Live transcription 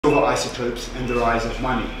silver isotopes and the rise of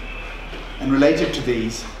money. And related to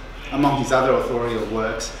these, among his other authorial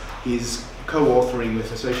works, is co-authoring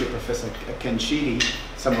with Associate Professor Ken Sheedy,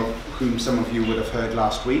 some of you would have heard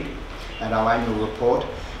last week at our annual report.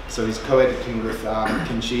 So he's co-editing with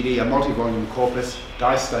Ken Sheedy a multi-volume corpus,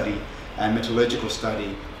 dye study and metallurgical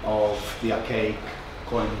study of the archaic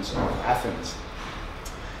coins of Athens.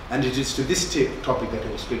 And it is to this topic that he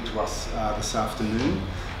will speak to us this afternoon.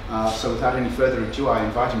 So without any further ado, I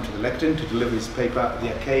invite him to the lectern to deliver his paper,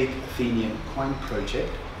 The Archaic Athenian Coin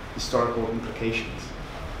Project, Historical Implications.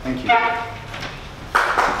 Thank you. Well,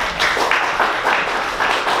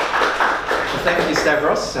 thank you,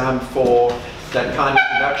 Stavros, for that kind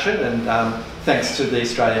introduction, and thanks to the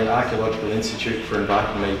Australian Archaeological Institute for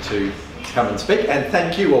inviting me to come and speak, and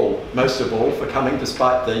thank you all, most of all, for coming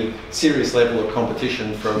despite the serious level of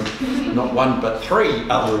competition from not one but three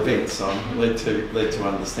other events I'm led to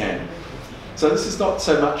understand. So this is not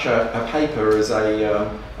so much a paper as a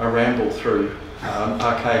ramble through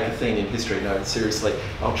archaic Athenian history. No, seriously,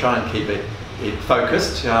 I'll try and keep it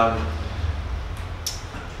focused.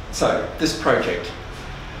 So this project,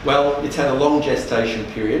 well, it's had a long gestation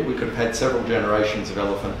period. We could have had several generations of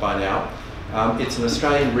elephant by now. It's an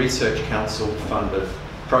Australian Research Council funded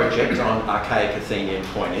project on archaic Athenian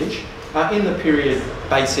coinage in the period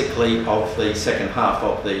basically of the second half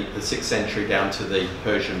of the 6th century down to the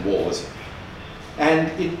Persian Wars.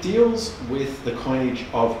 And it deals with the coinage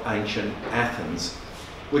of ancient Athens,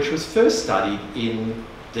 which was first studied in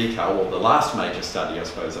detail, or the last major study, I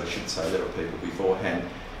suppose I should say. There were people beforehand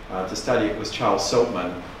to study it was Charles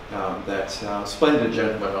Seltman, that splendid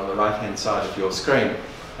gentleman on the right-hand side of your screen,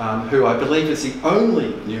 who I believe is the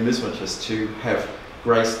only numismatist to have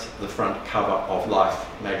graced the front cover of Life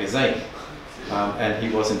magazine. And he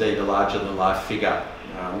was indeed a larger-than-life figure.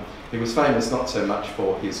 He was famous not so much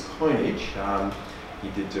for his coinage. He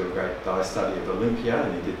did do a great dye study of Olympia,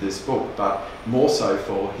 and he did this book, but more so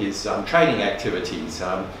for his trading activities.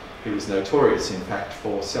 He was notorious, in fact,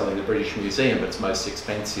 for selling the British Museum its most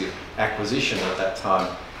expensive acquisition at that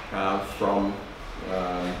time from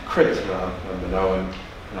Crete, a Minoan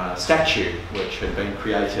statue, which had been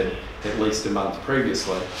created at least a month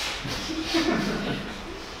previously.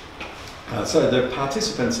 So the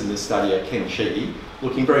participants in this study are Ken Sheedy,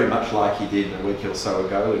 looking very much like he did a week or so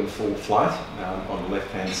ago in full flight on the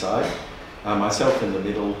left-hand side, myself in the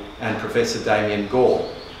middle, and Professor Damien Gore,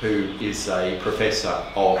 who is a professor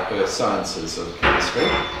of earth sciences of chemistry,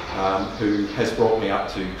 who has brought me up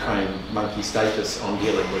to train monkey status on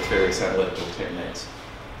dealing with various analytical techniques,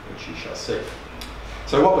 which you shall see.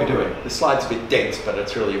 So what we're doing, the slide's a bit dense, but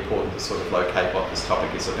it's really important to sort of locate what this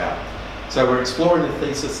topic is about. So we're exploring the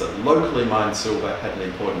thesis that locally mined silver had an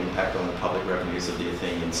important impact on the public revenues of the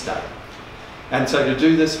Athenian state. And so to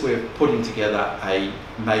do this, we're putting together a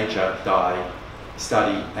major dye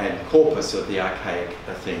study and corpus of the archaic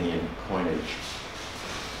Athenian coinage.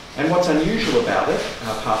 And what's unusual about it,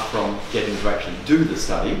 apart from getting to actually do the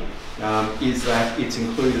study, is that it's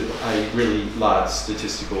included a really large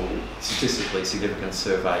statistically significant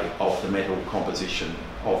survey of the metal composition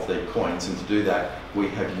of the coins, and to do that we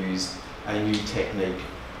have used a new technique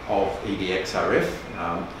of EDXRF,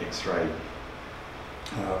 X-ray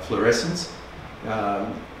fluorescence,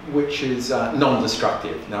 which is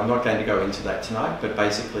non-destructive. Now I'm not going to go into that tonight, but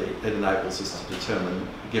basically it enables us to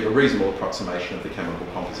give a reasonable approximation of the chemical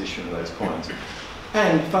composition of those coins.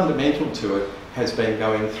 And fundamental to it has been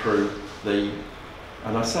going through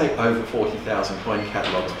and I say over 40,000 coin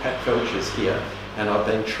catalogues. Pat Felch is here, and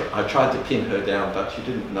I tried to pin her down, but she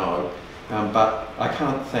didn't know. But I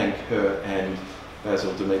can't thank her and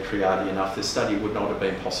Basil Dimitriadi enough. This study would not have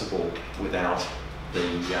been possible without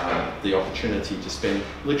the opportunity to spend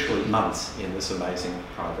literally months in this amazing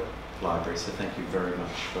private library. So thank you very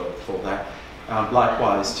much for that.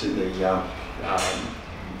 Likewise to the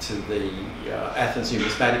Athens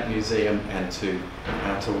Numismatic Museum and to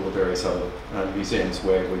all the various other museums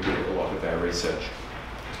where we do a lot of our research.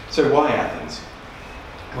 So why Athens?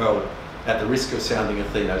 Well, at the risk of sounding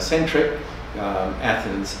ethnocentric,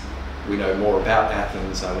 Athens, we know more about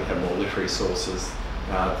Athens, we have more literary sources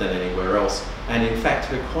than anywhere else. And in fact,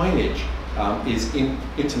 her coinage is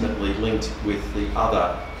intimately linked with the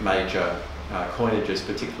other major coinages,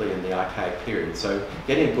 particularly in the archaic period. So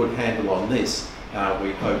getting a good handle on this,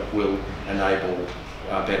 we hope will enable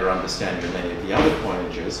a better understanding of many of the other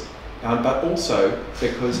coinages, but also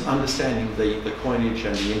because understanding the coinage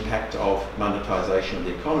and the impact of monetisation of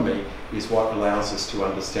the economy is what allows us to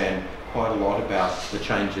understand quite a lot about the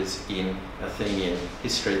changes in Athenian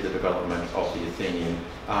history, the development of the Athenian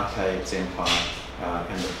archaic empire,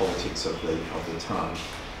 and the politics of the time.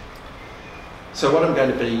 So what I'm going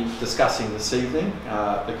to be discussing this evening,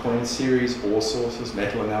 the coin series, ore sources,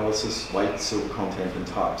 metal analysis, weight, silver content and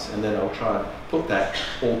types. And then I'll try and put that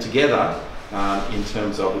all together in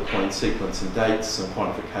terms of the coin sequence and dates, some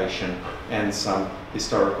quantification and some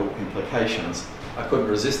historical implications. I couldn't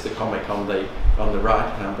resist the comic on the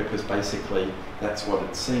right because basically that's what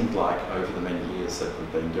it seemed like over the many years that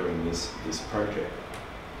we've been doing this project.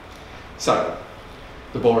 So,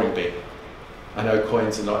 the boring bit. I know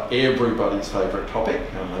coins are not everybody's favourite topic,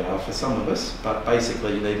 and they are for some of us, but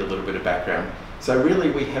basically you need a little bit of background. So really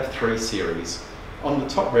we have three series. On the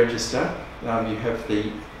top register, you have the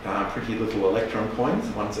pretty little electron coins,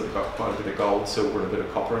 the ones that have got quite a bit of gold, silver and a bit of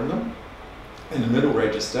copper in them. In the middle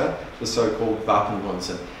register, the so-called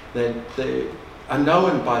Wapenmünzen. They are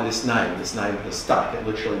known by this name. This name has stuck. It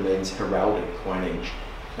literally means heraldic coinage.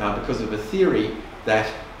 Because of a theory that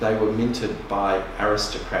they were minted by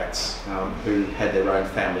aristocrats who had their own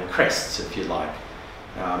family crests, if you like,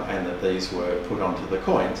 and that these were put onto the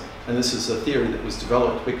coins. And this is a theory that was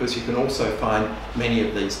developed because you can also find many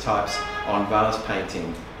of these types on vase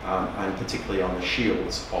painting, and particularly on the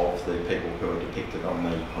shields of the people who are depicted on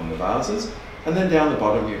the vases. And then down the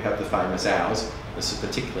bottom you have the famous owls. This is a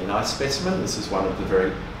particularly nice specimen. This is one of the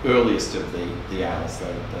very earliest of the owls.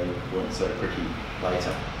 They weren't so pretty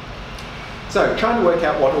later. So, trying to work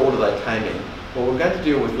out what order they came in. Well, we're going to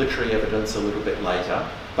deal with literary evidence a little bit later,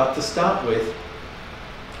 but to start with,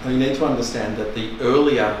 we need to understand that the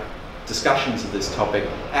earlier discussions of this topic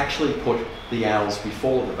actually put the owls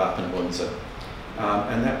before the Wapenmünzen,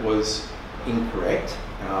 and that was incorrect,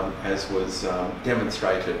 as was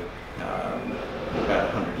demonstrated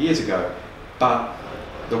about 100 years ago, but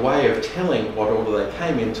the way of telling what order they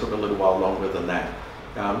came in took a little while longer than that.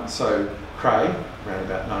 So Cray, around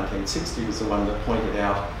about 1960, was the one that pointed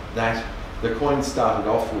out that the coin started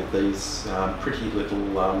off with these pretty little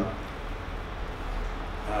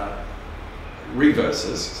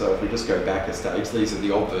reverses. So if we just go back a stage, these are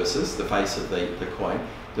the obverses, the face of the coin.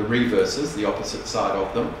 The reverses, the opposite side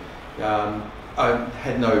of them,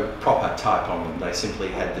 had no proper type on them. They simply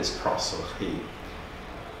had this cross or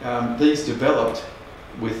here. These developed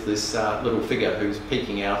with this little figure who's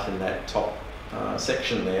peeking out in that top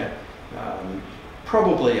section there,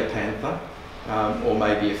 probably a panther, or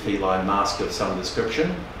maybe a feline mask of some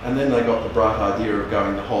description. And then they got the bright idea of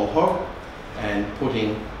going the whole hog and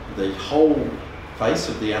putting the whole face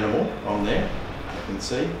of the animal on there. You can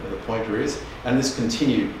see where the pointer is. And this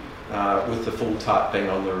continued with the full type being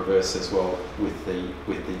on the reverse as well with the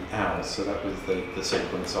owls. So that was the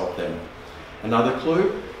sequence of them. Another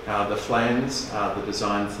clue, the flans, the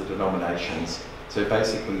designs, the denominations. So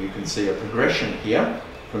basically you can see a progression here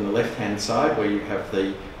from the left-hand side where you have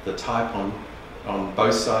the type on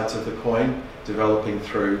both sides of the coin developing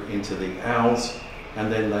through into the owls,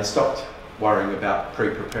 and then they stopped worrying about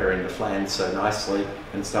pre-preparing the flans so nicely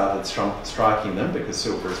and started striking them, because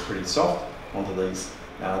silver is pretty soft, onto these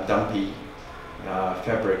dumpy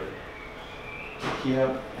fabric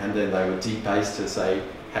here, and then they were debased as they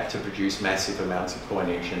had to produce massive amounts of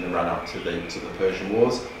coinage in the run-up to the Persian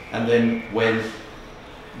Wars. And then when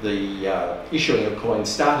the issuing of coins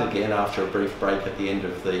started again after a brief break at the end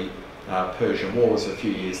of the Persian Wars a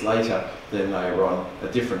few years later, then they were on a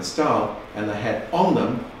different style, and they had on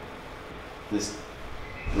them this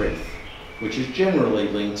wreath, which is generally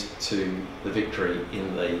linked to the victory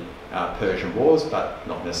in the Persian Wars, but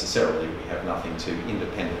not necessarily. We have nothing to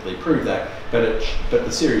independently prove that. But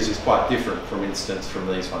the series is quite different, for instance, from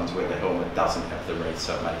these ones where the helmet doesn't have the wreath,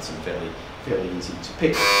 so it makes them fairly easy to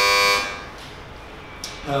pick.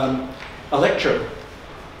 Electrum.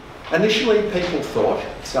 Initially, people thought,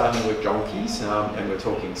 starting with jonkies, and we're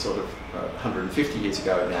talking sort of 150 years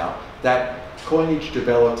ago now, that coinage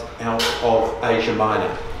developed out of Asia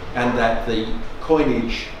Minor, and that the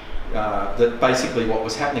coinage, that basically what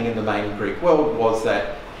was happening in the main Greek world was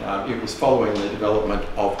that it was following the development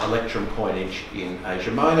of electrum coinage in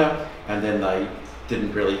Asia Minor, and then they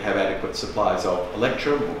didn't really have adequate supplies of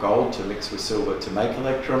electrum or gold to mix with silver to make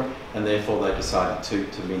electrum, and therefore they decided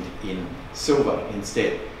to mint in silver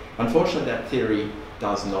instead. Unfortunately, that theory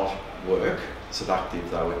does not work, seductive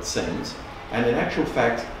though it seems, and in actual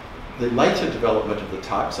fact, the later development of the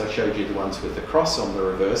types, I showed you the ones with the cross on the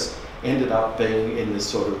reverse, ended up being in this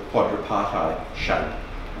sort of quadripartite shape.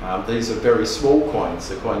 These are very small coins.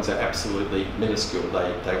 The coins are absolutely minuscule.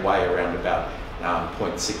 They weigh around about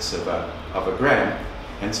 0.6 of a gram,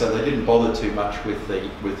 and so they didn't bother too much with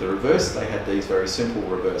the reverse. They had these very simple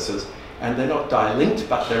reverses, and they're not die-linked,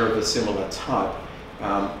 but they're of a similar type.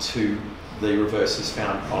 to the reverses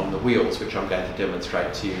found on the wheels, which I'm going to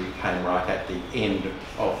demonstrate to you came right at the end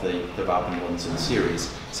of the Wapenmünzen series.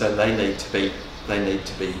 So they need to be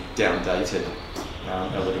downdated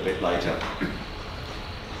a little bit later.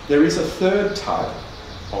 There is a third type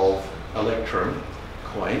of electrum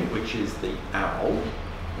coin, which is the owl,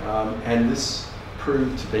 and this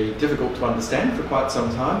proved to be difficult to understand for quite some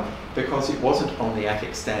time because it wasn't on the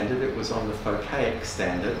Attic standard, it was on the Phocaeus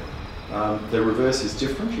standard. The reverse is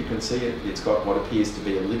different. You can see it's got what appears to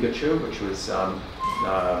be a ligature, which was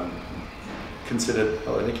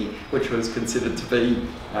considered to be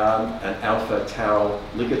an alpha tau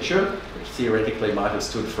ligature, which theoretically might have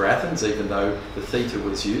stood for Athens, even though the theta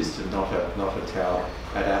was used and not a tau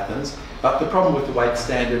at Athens. But the problem with the weight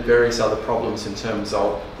standard, various other problems in terms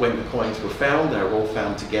of when the coins were found. They were all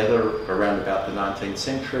found together around about the 19th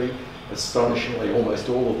century. Astonishingly, almost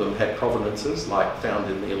all of them had provenances, like found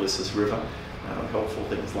in the Ilissus River, helpful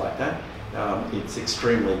things like that. It's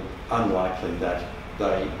extremely unlikely that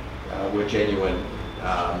they were genuine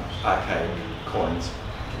archaic coins,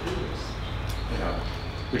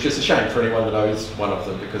 which is a shame for anyone that owns one of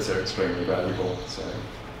them because they're extremely valuable. So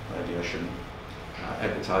maybe I shouldn't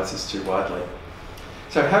advertise this too widely.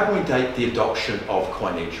 So how can we date the adoption of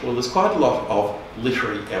coinage? Well, there's quite a lot of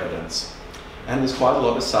literary evidence, and there's quite a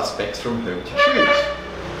lot of suspects from whom to choose.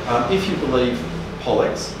 If you believe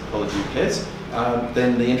Pollux,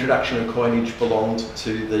 then the introduction of coinage belonged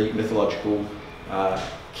to the mythological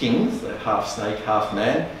kings, the half snake, half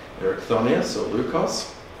man, Erycthonius or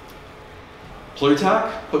Leucos. Plutarch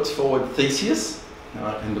puts forward Theseus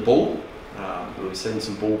and the bull. We've seen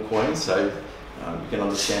some bull coins, so you can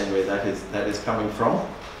understand where that is coming from.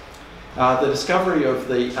 The discovery of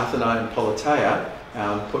the Athenian politeia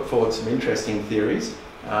put forward some interesting theories.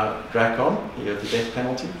 Dracon, the death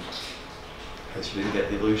penalty, in case you didn't get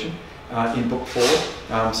the illusion, in book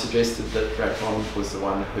 4 suggested that Dracon was the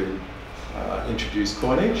one who introduced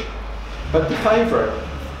coinage. But the favourite,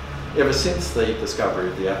 ever since the discovery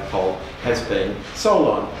of the Apol, has been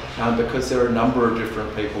Solon, because there are a number of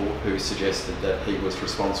different people who suggested that he was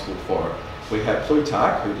responsible for it. We have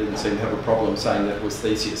Plutarch, who didn't seem to have a problem saying that it was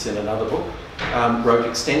Theseus in another book, wrote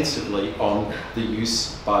extensively on the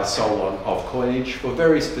use by Solon of coinage for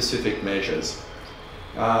very specific measures.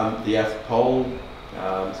 The Apol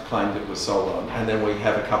claimed it was Solon, and then we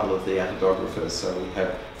have a couple of the Atidographers, so we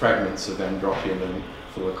have fragments of Andropion and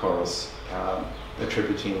Philochorus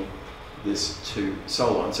attributing this to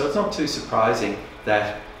Solon. So it's not too surprising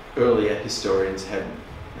that earlier historians had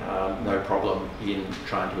no problem in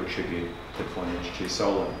trying to attribute the coinage to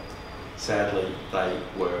Solon. Sadly, they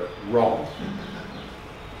were wrong.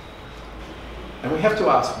 And we have to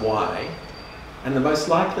ask why, and the most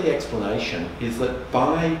likely explanation is that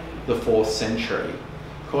by the 4th century,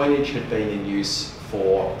 coinage had been in use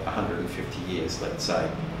for 150 years, let's say.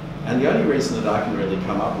 And the only reason that I can really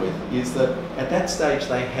come up with is that at that stage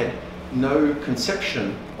they had no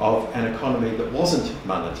conception of an economy that wasn't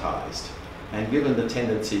monetized. And given the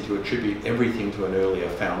tendency to attribute everything to an earlier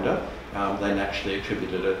founder, they naturally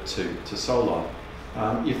attributed it to Solon.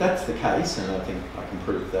 If that's the case, and I think I can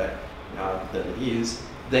prove that it is,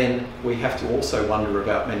 then we have to also wonder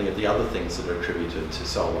about many of the other things that are attributed to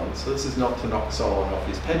Solon. So this is not to knock Solon off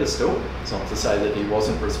his pedestal. It's not to say that he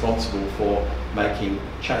wasn't responsible for making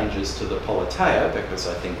changes to the politeia, because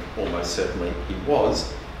I think almost certainly he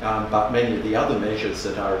was. But many of the other measures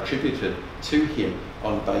that are attributed to him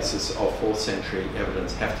on the basis of 4th century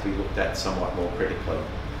evidence have to be looked at somewhat more critically.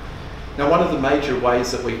 Now, one of the major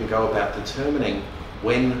ways that we can go about determining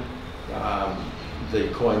when the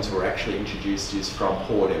coins were actually introduced is from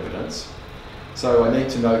hoard evidence. So I need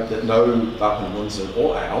to note that no Wapenmünzen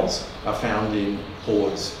or owls are found in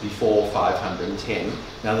hoards before 510.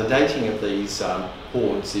 Now, the dating of these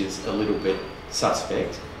hoards is a little bit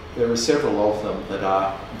suspect. There are several of them that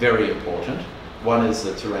are very important. One is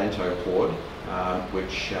the Taranto hoard,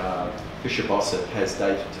 which Bishop Ossett has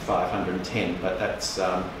dated to 510, but that's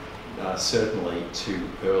certainly too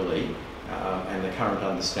early. And the current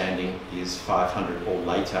understanding is 500 or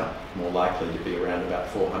later, more likely to be around about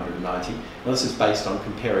 490. Now, this is based on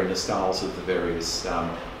comparing the styles of the various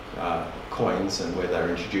coins and where they're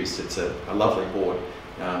introduced. It's a lovely board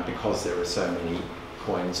because there are so many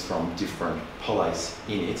coins from different polis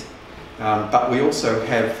in it. But we also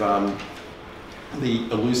have the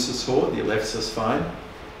Eleusis hoard, the Eleusis fine,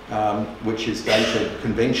 which is dated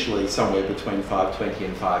conventionally somewhere between 520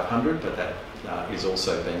 and 500, but that is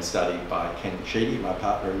also being studied by Ken Sheedy, my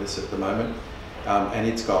partner in this at the moment. And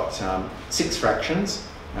it's got 6 fractions,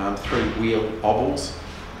 3 wheel obols,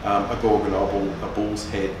 a gorgon obol, a bull's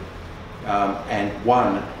head, and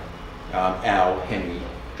 1 our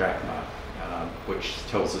hemi-drachma, which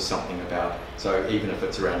tells us something about, so even if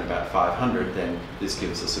it's around about 500, then this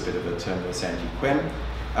gives us a bit of a terminus ante quem.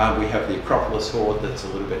 We have the Acropolis hoard that's a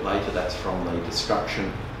little bit later. That's from the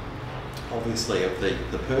destruction, obviously, of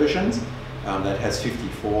the Persians. That has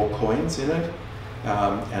 54 coins in it,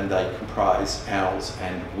 and they comprise owls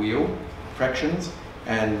and wheel fractions,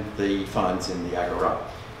 and the finds in the Agora.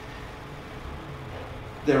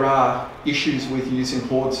 There are issues with using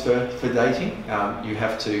hoards for dating. You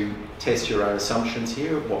have to test your own assumptions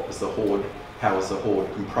here. What was the hoard? How was the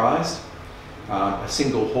hoard comprised? A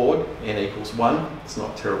single hoard, n equals 1. It's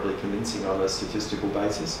not terribly convincing on a statistical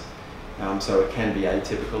basis. So it can be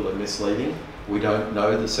atypical and misleading. We don't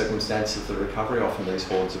know the circumstances of the recovery. Often these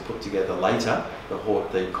hoards are put together later.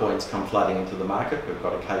 The coins come flooding into the market. We've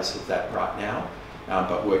got a case of that right now.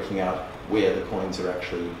 But working out where the coins are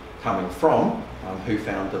actually coming from, who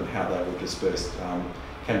found them, how they were dispersed,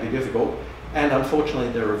 can be difficult. And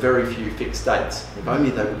unfortunately, there are very few fixed dates. If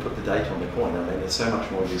only they would put the date on the coin. I mean, it's so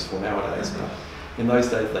much more useful nowadays, but in those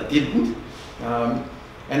days they didn't.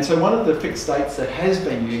 And so one of the fixed dates that has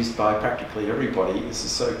been used by practically everybody is the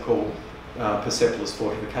so-called Persepolis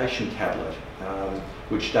fortification tablet,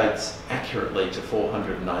 which dates accurately to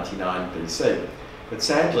 499 BC. But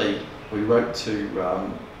sadly, we wrote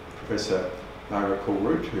to Professor Mara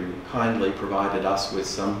Kulrut, who kindly provided us with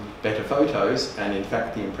some better photos, and in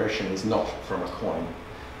fact the impression is not from a coin.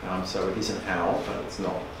 So it is an owl, but it's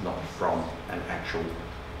not from an actual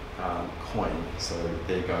coin. So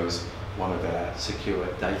there goes one of our secure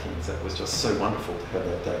datings. That was just so wonderful to have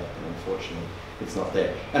that date, and unfortunately it's not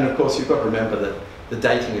there. And of course you've got to remember that the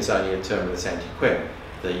dating is only a terminus ante quem.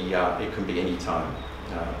 It can be any time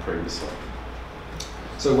previously.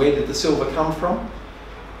 So where did the silver come from?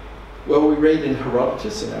 Well, we read in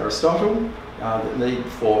Herodotus and Aristotle that the need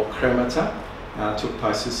for cremata took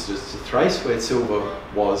Pisistratus to Thrace, where silver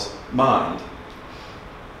was mined.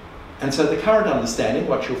 And so the current understanding,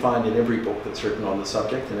 what you'll find in every book that's written on the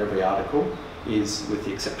subject and every article, is, with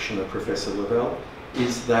the exception of Professor Lavelle,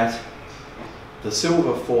 is that the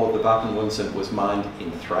silver for the Wapenwunsen was mined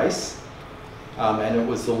in Thrace, and it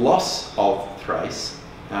was the loss of Thrace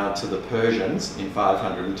to the Persians in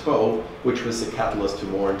 512, which was the catalyst to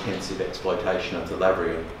more intensive exploitation of the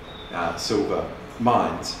Lavrian silver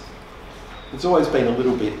mines. It's always been a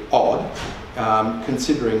little bit odd,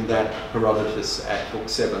 considering that Herodotus at Book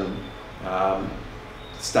 7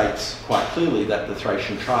 states quite clearly that the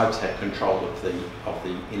Thracian tribes had control of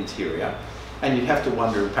the interior, and you'd have to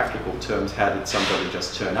wonder in practical terms, how did somebody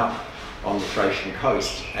just turn up on the Thracian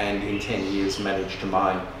coast and in 10 years manage to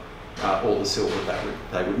mine all the silver that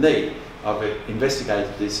they would need. I've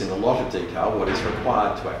investigated this in a lot of detail, what is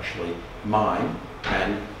required to actually mine,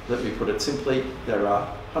 and let me put it simply, there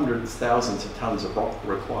are hundreds, thousands of tons of rock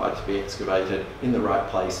required to be excavated in the right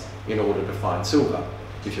place in order to find silver,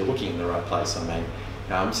 if you're looking in the right place, I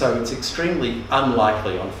mean. So it's extremely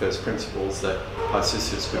unlikely on first principles that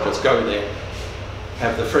Pisistratus could just go there,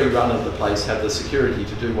 have the free run of the place, have the security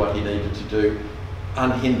to do what he needed to do,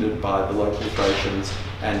 unhindered by the local Thracians,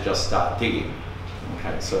 and just start digging.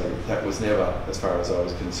 Okay, so that was never, as far as I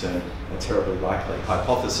was concerned, a terribly likely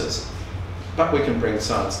hypothesis. But we can bring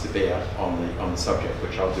science to bear on the subject,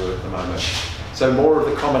 which I'll do at the moment. So more of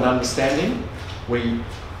the common understanding. We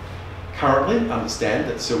currently understand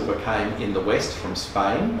that silver came in the west from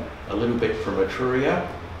Spain, a little bit from Etruria,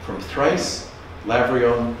 from Thrace,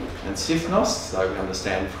 Lavrion and Sifnos. So we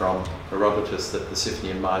understand from Herodotus that the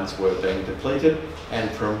Sifnian mines were being depleted,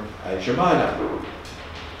 and from Asia Minor.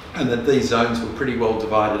 And that these zones were pretty well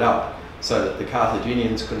divided up, so that the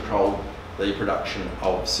Carthaginians controlled the production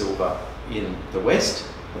of silver in the west,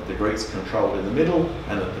 that the Greeks controlled in the middle,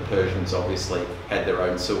 and that the Persians obviously had their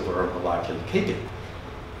own silver and were likely to keep it.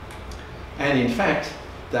 And in fact,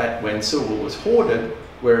 that when silver was hoarded,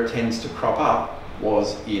 where it tends to crop up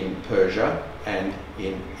was in Persia and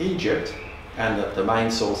in Egypt, and that the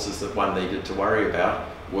main sources that one needed to worry about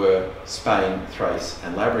were Spain, Thrace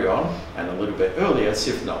and Lavrion, and a little bit earlier,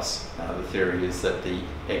 Sifnos. The theory is that the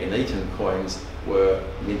Eginetan coins were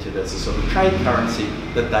minted as a sort of trade currency,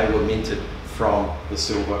 that they were minted from the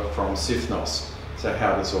silver from Sifnos. So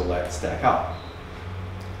how does all that stack up?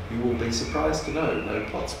 You will be surprised to know, no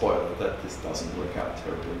plot spoiler, that this doesn't work out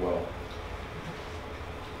terribly well.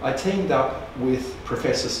 I teamed up with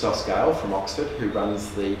Professor Stoss-Gale from Oxford, who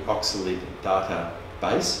runs the Oxalid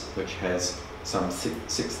database, which has some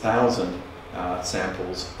 6,000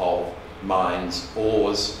 samples of mines,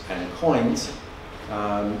 ores and coins,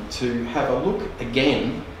 to have a look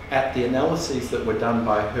again at the analyses that were done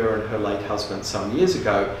by her and her late husband some years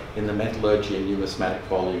ago in the Metallurgy and Numismatic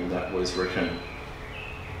volume that was written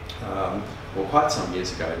well, quite some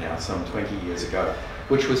years ago now, some 20 years ago,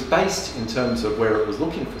 which was based in terms of where it was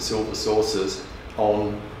looking for silver sources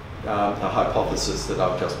on the hypothesis that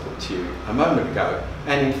I've just put to you a moment ago.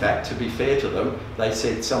 And in fact, to be fair to them, they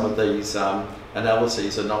said some of these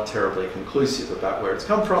analyses are not terribly conclusive about where it's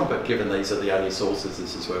come from, but given these are the only sources,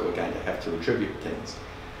 this is where we're going to have to attribute things.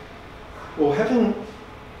 Well, having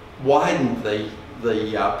widened the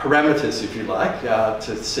parameters, if you like,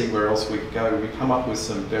 to see where else we could go, we come up with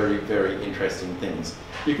some very, very interesting things.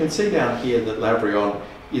 You can see down here that Lavrion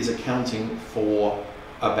is accounting for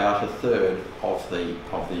about 1/3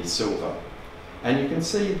 of the silver. And you can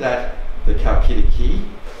see that the Chalkidiki,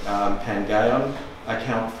 Pangaeon,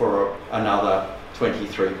 account for another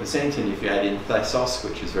 23%, and if you add in Thasos,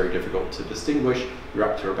 which is very difficult to distinguish, you're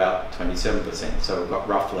up to about 27%. So we've got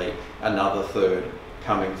roughly another 1/3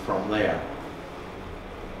 coming from there.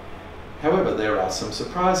 However, there are some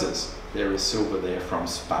surprises. There is silver there from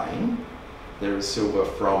Spain. There is silver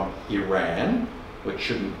from Iran, which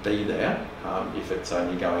shouldn't be there if it's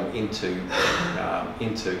only going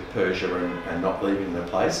into Persia and not leaving the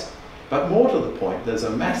place. But more to the point, there's a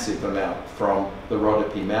massive amount from the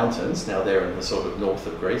Rhodope Mountains. Now they're in the sort of north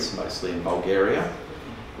of Greece, mostly in Bulgaria,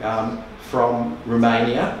 from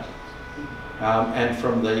Romania, and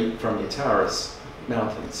from the Taurus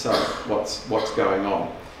Mountains. So what's going on?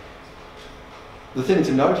 The thing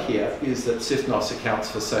to note here is that Sifnos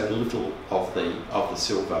accounts for so little of the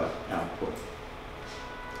silver output.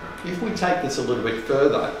 If we take this a little bit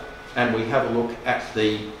further and we have a look at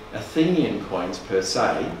the Athenian coins per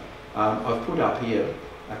se, I've put up here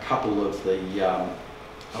a couple of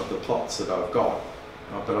the plots that I've got,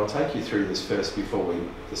 but I'll take you through this first before we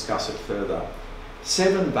discuss it further.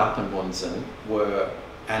 7 Bapamunzen were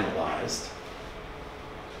analysed,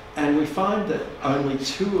 and we find that only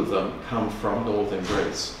 2 of them come from northern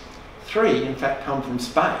Greece. 3, in fact, come from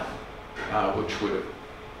Spain, which would have,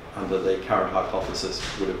 under the current hypothesis,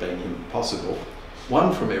 would have been impossible.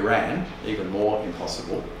 1 from Iran, even more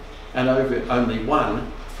impossible, and only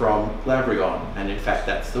 1 from Lavrion, and in fact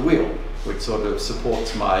that's the wheel, which sort of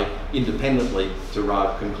supports my independently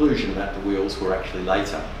derived conclusion that the wheels were actually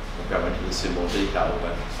later. I'll go into this in more detail,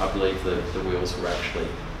 but I believe that the wheels were actually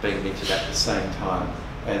being minted at the same time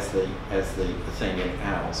as the Athenian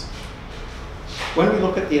owls. When we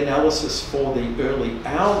look at the analysis for the early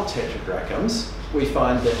owl tetradrachms, we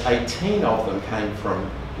find that 18 of them came from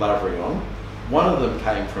Lavrion, 1 of them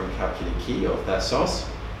came from Chalkidiki or Thasos,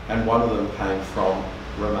 and 1 of them came from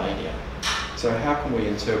Romania. So how can we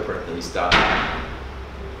interpret these data?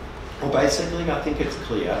 Well, basically, I think it's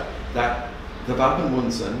clear that the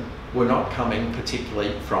Bapamunzen were not coming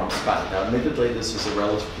particularly from Spain. Now, admittedly, this is a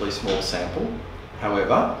relatively small sample.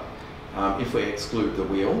 However, if we exclude the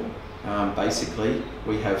wheel, basically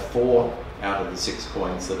we have 4 out of the 6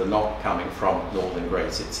 coins that are not coming from northern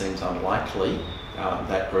Greece. It seems unlikely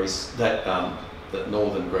that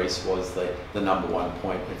northern Greece was the number 1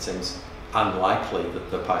 point. It seems unlikely that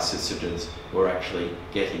the Pisistrates were actually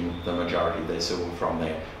getting the majority of their silver from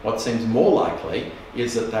there. What seems more likely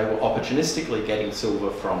is that they were opportunistically getting silver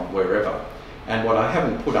from wherever. And what I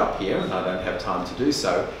haven't put up here, and I don't have time to do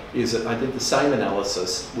so, is that I did the same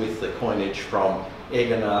analysis with the coinage from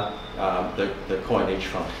Egina, the coinage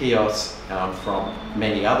from Chios, from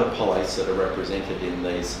many other polis that are represented in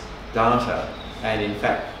these data. And in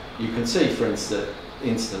fact, you can see, for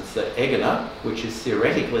instance, that Egina, which is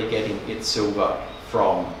theoretically getting its silver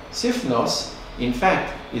from Sifnos, in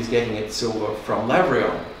fact is getting its silver from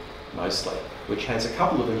Lavrion, mostly, which has a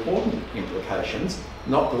couple of important implications,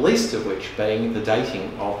 not the least of which being the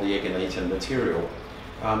dating of the Eginitan material.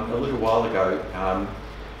 A little while ago,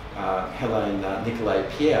 Helene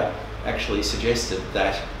Nicolai-Pierre actually suggested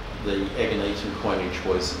that the Eginitan coinage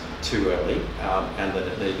was too early and that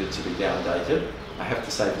it needed to be downdated. I have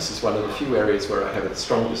to say this is one of the few areas where I have a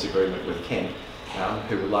strong disagreement with Ken,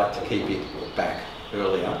 who would like to keep it back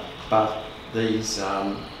earlier, but these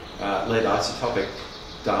lead isotopic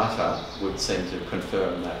data would seem to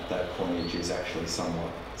confirm that coinage is actually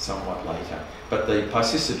somewhat later. But the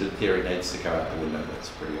Pisistrate theory needs to go out the window, that's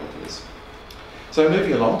pretty obvious. So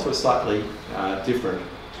moving along to a slightly different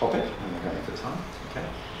topic, and we're going for time, okay.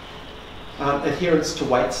 Adherence to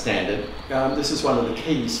weight standard. This is one of the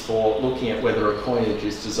keys for looking at whether a coinage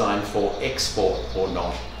is designed for export or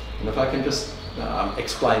not. And if I can just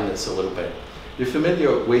explain this a little bit. You're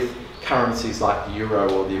familiar with currencies like the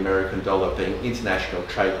euro or the American dollar being international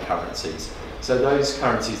trade currencies. So those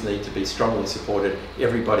currencies need to be strongly supported.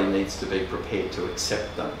 Everybody needs to be prepared to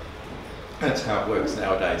accept them. That's how it works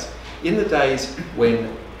nowadays. In the days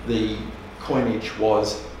when the coinage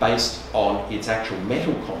was based on its actual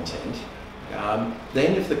metal content,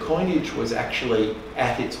 Then if the coinage was actually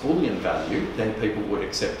at its bullion value, then people would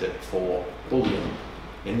accept it for bullion.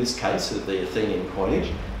 In this case of the Athenian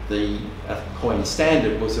coinage, the coin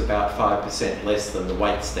standard was about 5% less than the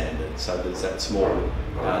weight standard. So there's that small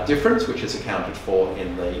difference, which is accounted for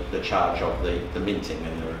in the charge of the minting,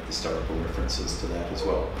 and there are historical references to that as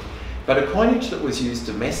well. But a coinage that was used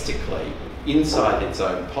domestically inside its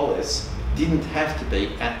own polis didn't have to be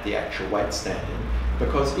at the actual weight standard,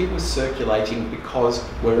 because it was circulating, because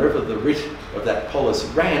wherever the writ of that polis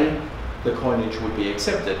ran, the coinage would be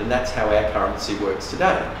accepted, and that's how our currency works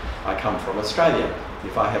today. I come from Australia.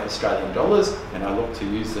 If I have Australian dollars and I look to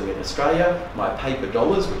use them in Australia, my paper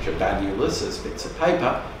dollars, which are valueless as bits of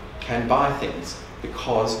paper, can buy things,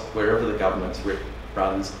 because wherever the government's writ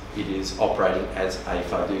runs, it is operating as a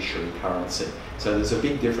fiduciary currency. So there's a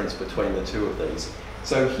big difference between the two of these.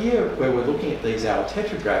 So here, where we're looking at these our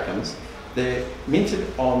tetradrachms, they're minted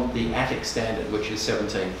on the Attic standard, which is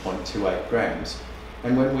 17.28 grams.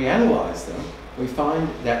 And when we analyse them, we find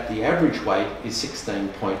that the average weight is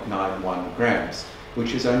 16.91 grams,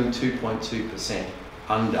 which is only 2.2%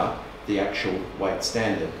 under the actual weight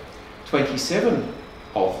standard. 27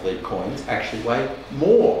 of the coins actually weigh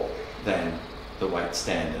more than the weight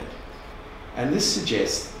standard. And this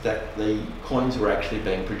suggests that the coins were actually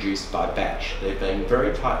being produced by batch. They're being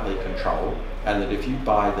very tightly controlled, and that if you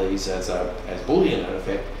buy these as bullion in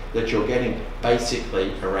effect, that you're getting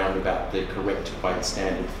basically around about the correct weight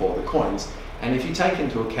standard for the coins. And if you take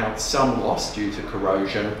into account some loss due to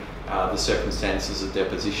corrosion, the circumstances of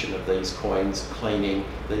deposition of these coins, cleaning,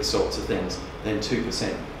 these sorts of things, then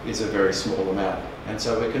 2% is a very small amount. And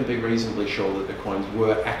so we can be reasonably sure that the coins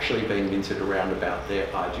were actually being minted around about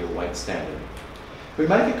their ideal weight standard. We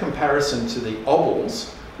make a comparison to the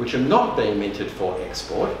obols, which are not being minted for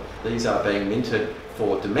export. These are being minted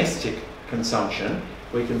for domestic consumption.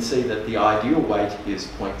 We can see that the ideal weight is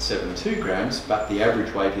 0.72 grams, but the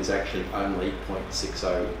average weight is actually only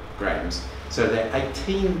 0.60 grams. So they're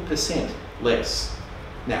 18% less.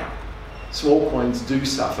 Now, small coins do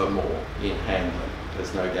suffer more in handling,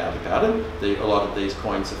 there's no doubt about it. A lot of these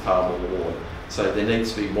coins are far more worn. So there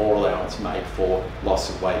needs to be more allowance made for loss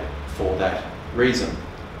of weight for that reason.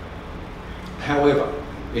 However,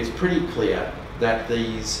 it's pretty clear that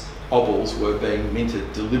these obols were being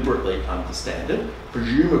minted deliberately under standard,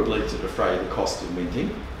 presumably to defray the cost of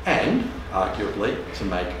minting, and arguably to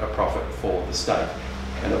make a profit for the state.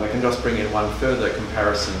 And if I can just bring in one further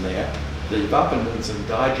comparison there, the Wapenmünzen and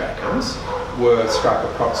didrachms were struck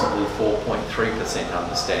approximately 4.3%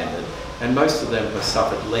 under standard, and most of them have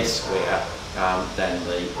suffered less wear than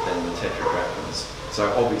the tetradrachms.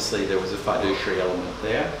 So obviously there was a fiduciary element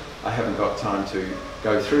there. I haven't got time to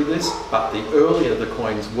go through this, but the earlier the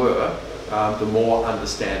coins were, the more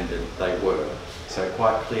understanded they were. So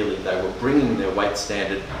quite clearly they were bringing their weight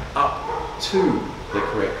standard up to the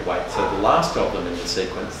correct weight. So the last of them in the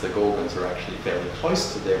sequence, the Gorgons, are actually fairly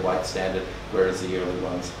close to their weight standard, whereas the early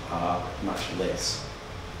ones are much less.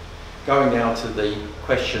 Going now to the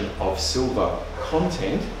question of silver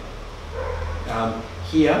content.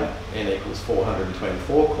 Here, n equals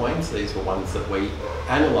 424 coins. These were ones that we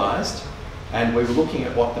analysed, and we were looking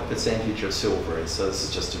at what the percentage of silver is. So this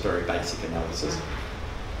is just a very basic analysis.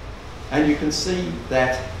 And you can see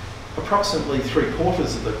that approximately 3/4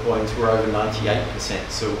 of the coins were over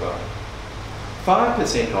 98% silver.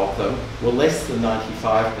 5% of them were less than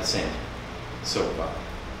 95% silver.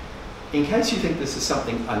 In case you think this is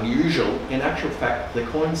something unusual, in actual fact, the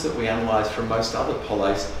coins that we analysed from most other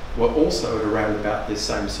polis were also at around about this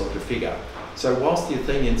same sort of figure. So whilst the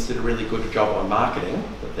Athenians did a really good job on marketing,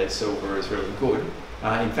 that their silver is really good,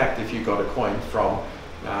 in fact, if you got a coin from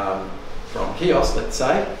Chios, let's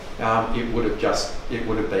say, it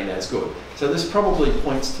would have been as good. So this probably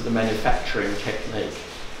points to the manufacturing technique,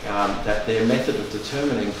 that their method of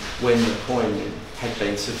determining when the coin had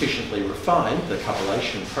been sufficiently refined, the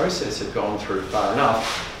cupellation process had gone through far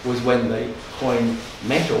enough, was when the coin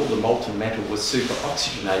metal, the molten metal, was super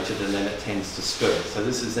oxygenated, and then it tends to spurt. So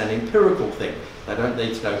this is an empirical thing. They don't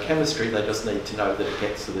need to know chemistry, they just need to know that it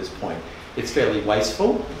gets to this point. It's fairly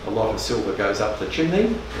wasteful. A lot of silver goes up the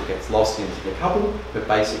chimney, it gets lost into the cupel, but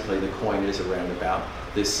basically the coin is around about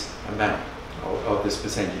this amount, of this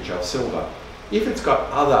percentage of silver. If it's got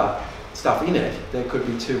other stuff in it, there could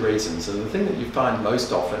be two reasons. And the thing that you find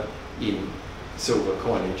most often in silver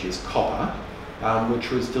coinage is copper,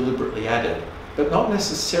 which was deliberately added, but not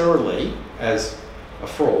necessarily as a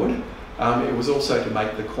fraud. It was also to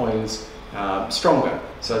make the coins stronger.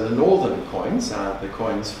 So the northern coins, the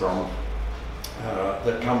coins from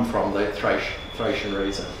that come from the Thracian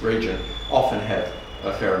region, often have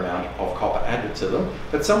a fair amount of copper added to them,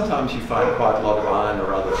 but sometimes you find quite a lot of iron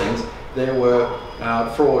or other things. There were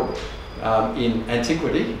fraud in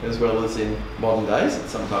antiquity as well as in modern days.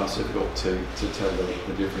 It's sometimes difficult to tell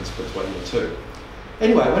the difference between the two.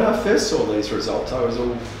 Anyway, when I first saw these results, I was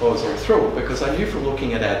all thrilled, because I knew from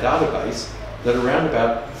looking at our database that around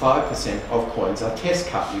about 5% of coins are test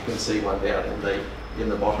cut. You can see one down in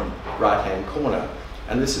the bottom right-hand corner.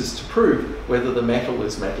 And this is to prove whether the metal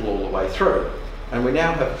is metal all the way through. And we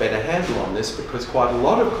now have a better handle on this, because quite a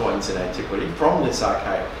lot of coins in antiquity from this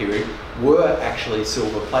archaic period were actually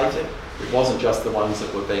silver plated. It wasn't just the ones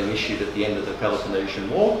that were being issued at the end of the Peloponnesian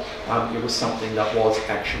War. It was something that was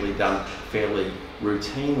actually done fairly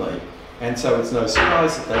routinely. And so it's no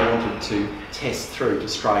surprise that they wanted to test through, to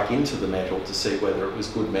strike into the metal to see whether it was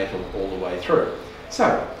good metal all the way through.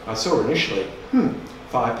 So I saw initially,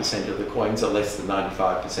 5% of the coins are less than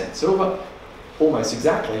 95% silver. Almost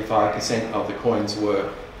exactly 5% of the coins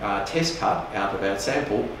were test cut out of our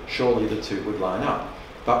sample. Surely the two would line up.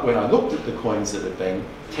 But when I looked at the coins that had been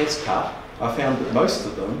test cut, I found that most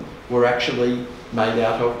of them were actually made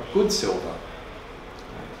out of good silver.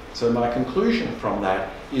 So my conclusion from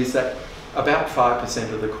that is that about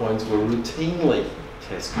 5% of the coins were routinely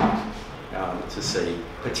test cut to see,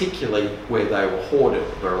 particularly where they were hoarded,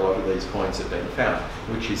 where a lot of these coins have been found,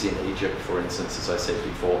 which is in Egypt, for instance, as I said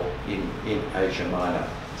before, in Asia Minor.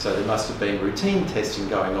 So there must have been routine testing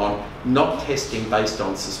going on, not testing based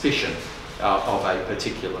on suspicion of a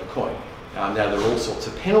particular coin. Now there are all sorts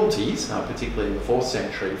of penalties, particularly in the 4th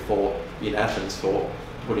century in Athens for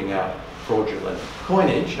putting out fraudulent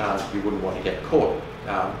coinage. You wouldn't want to get caught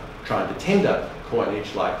trying to tender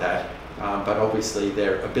coinage like that, but obviously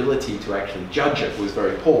their ability to actually judge it was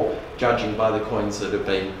very poor, judging by the coins that have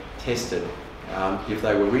been tested. If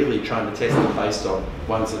they were really trying to test them based on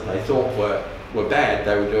ones that they thought were bad,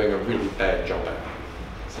 they were doing a really bad job at it.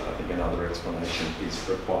 So I think another explanation is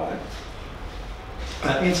required.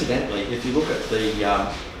 Incidentally, if you look at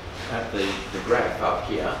the graph up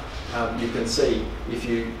here, you can see if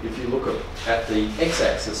you look at the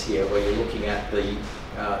x-axis here, where you're looking at the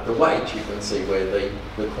weight, you can see where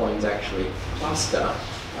the coins actually cluster.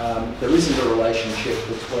 There isn't a relationship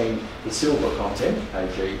between the silver content,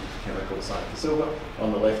 Ag chemical sign for silver,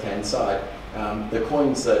 on the left-hand side. The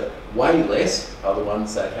coins that weigh less are the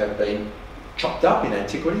ones that have been chopped up in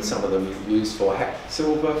antiquity. Some of them used for hacked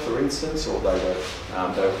silver, for instance, or they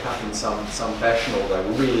were cut in some fashion, or they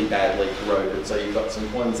were really badly corroded. So you've got some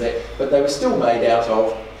coins there, but they were still made out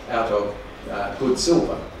of good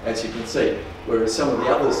silver, as you can see. Whereas some of the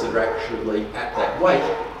others that are actually at that weight,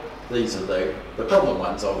 these are the problem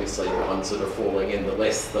ones, obviously, the ones that are falling in the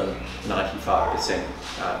less than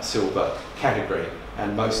 95% silver category,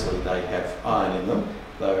 and mostly they have iron in them,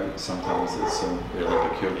 though sometimes there's some really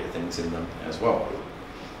peculiar things in them as well.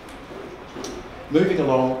 Moving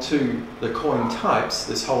along to the coin types,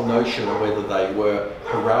 this whole notion of whether they were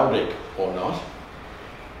heraldic or not.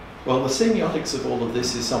 Well, the semiotics of all of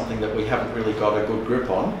this is something that we haven't really got a good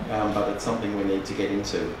grip on, but it's something we need to get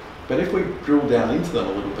into. But if we drill down into them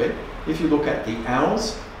a little bit, if you look at the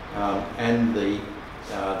owls and the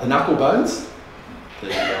knuckle bones, the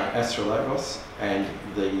astrolabos and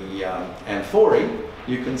the amphorae,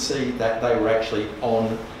 you can see that they were actually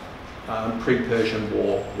on pre-Persian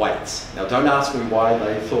War weights. Now, don't ask me why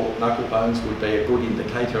they thought knuckle bones would be a good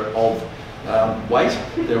indicator of weight.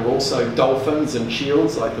 There were also dolphins and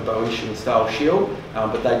shields, like the Boeotian style shield,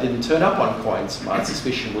 but they didn't turn up on coins. My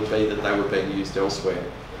suspicion would be that they were being used elsewhere.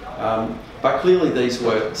 But clearly these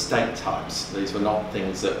were state types. These were not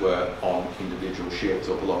things that were on individual shields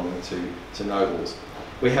or belonging to nobles.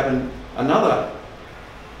 We have another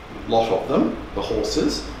lot of them, the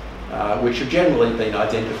horses, which have generally been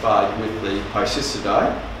identified with the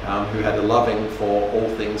Pisididae, who had a loving for all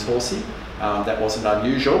things horsey. That wasn't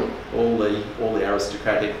unusual. All the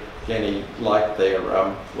aristocratic geni liked their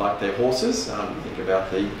horses. Think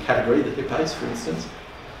about the category, the hippes, for instance.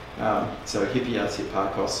 So hippias,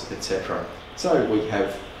 hipparchos, etc. So we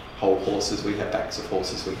have whole horses, we have backs of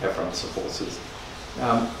horses, we have fronts of horses.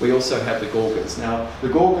 We also have the gorgons. Now, the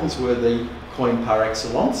gorgons were the coin par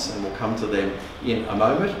excellence, and we'll come to them in a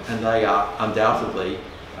moment, and they are undoubtedly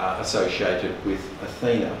associated with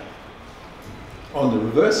Athena. On the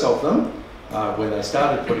reverse of them, when they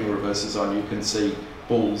started putting reverses on, you can see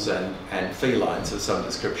bulls and felines of some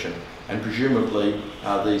description, and presumably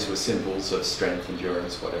these were symbols of strength,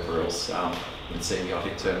 endurance, whatever else in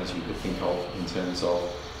semiotic terms you could think of in terms of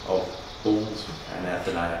bulls and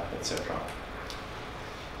Athenaia, etc.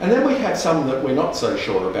 And then we have some that we're not so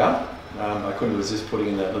sure about. I couldn't resist putting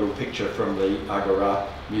in that little picture from the Agora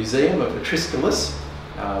Museum of Etrusculus.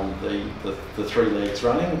 the three legs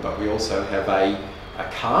running, but we also have a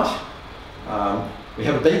cart. We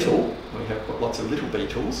have a beetle. We have got lots of little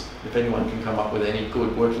beetles. If anyone can come up with any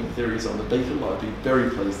good working theories on the beetle, I'd be very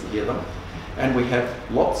pleased to hear them. And we have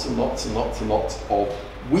lots and lots and lots and lots of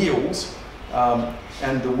wheels.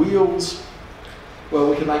 And the wheels, well,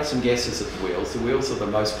 we can make some guesses at the wheels. The wheels are the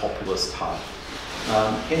most populous type.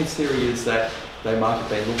 Ken's theory is that they might have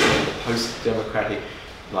been looking at the post-democratic,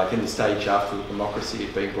 like in the stage after the democracy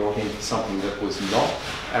had been brought in, for something that was not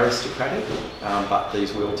aristocratic, but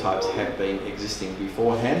these wheel types had been existing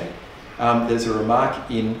beforehand. There's a remark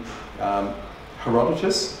in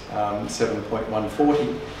Herodotus,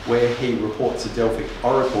 7.140, where he reports a Delphic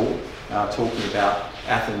oracle talking about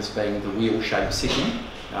Athens being the wheel-shaped city,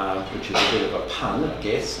 which is a bit of a pun, I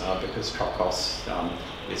guess, because Trokos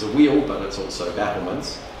is a wheel, but it's also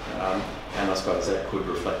battlements. And I suppose that could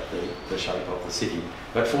reflect the shape of the city.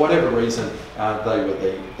 But for whatever reason, they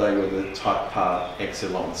were the type par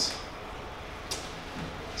excellence.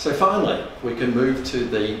 So finally, we can move to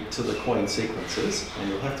the coin sequences, and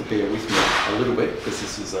you'll have to bear with me a little bit because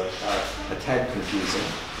this is a tad confusing.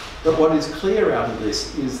 But what is clear out of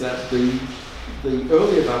this is that the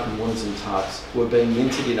earlier Wapenmünzen types were being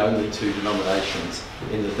minted in only two denominations,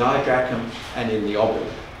 in the didrachm and in the obol.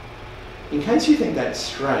 In case you think that's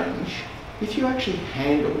strange, if you actually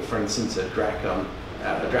handle, for instance, a drachma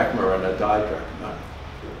and a didrachma,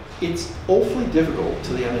 it's awfully difficult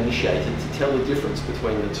to the uninitiated to tell the difference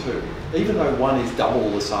between the two. Even though one is double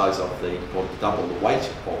the size of or double the weight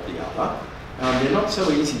of the other, they're not so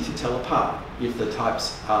easy to tell apart if the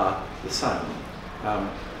types are the same.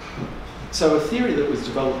 So a theory that was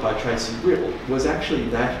developed by Tracy Riddle was actually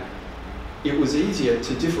that it was easier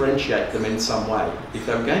to differentiate them in some way. If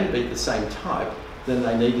they were going to be the same type, then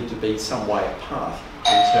they needed to be some way apart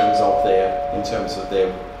in terms of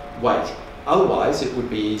their weight. Otherwise, it would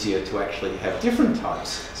be easier to actually have different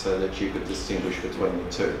types so that you could distinguish between the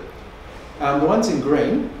two. The ones in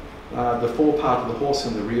green, the fore part of the horse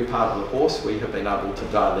and the rear part of the horse, we have been able to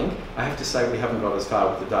die link. I have to say we haven't got as far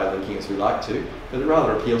with the die linking as we like to, but it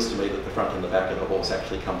rather appeals to me that the front and the back of the horse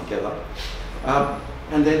actually come together.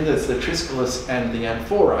 And then there's the Triskeles and the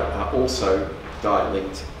Amphora are also die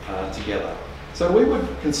linked together. So we would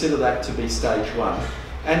consider that to be stage one,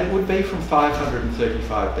 and it would be from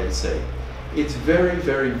 535 BC. It's very,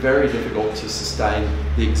 very, very difficult to sustain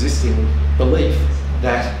the existing belief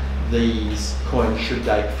that these coins should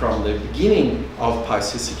date from the beginning of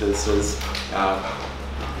Pisistratus'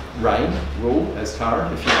 reign, rule as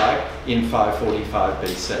tyrant, if you like, in 545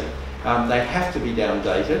 BC. They have to be down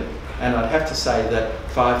dated, and I'd have to say that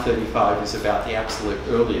 535 is about the absolute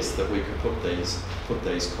earliest that we could put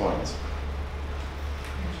these coins.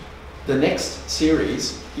 The next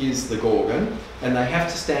series is the Gorgon, and they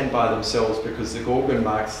have to stand by themselves because the Gorgon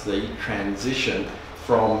marks the transition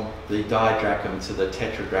from the didrachm to the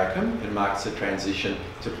tetradrachm. It marks the transition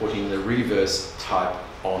to putting the reverse type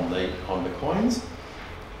on the coins.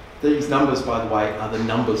 These numbers, by the way, are the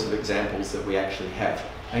numbers of examples that we actually have.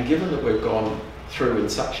 And given that we've gone through in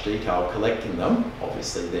such detail collecting them,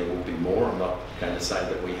 obviously there will be more. I'm not going to say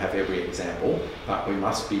that we have every example, but we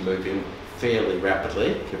must be moving fairly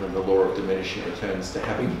rapidly, given the law of diminishing returns, to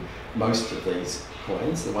having most of these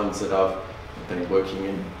coins. The ones that I've been working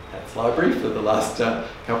in at the library for the last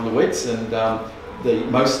couple of weeks, and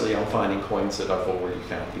mostly I'm finding coins that I've already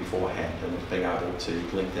found beforehand and being able to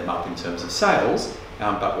link them up in terms of sales,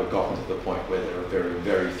 but we've gotten to the point where there are very,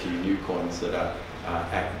 very few new coins that are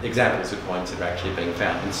examples of coins that are actually being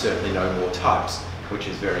found, and certainly no more types, which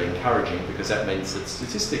is very encouraging because that means that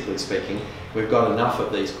statistically speaking, we've got enough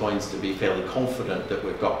of these coins to be fairly confident that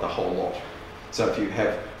we've got the whole lot. So if you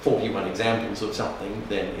have 41 examples of something,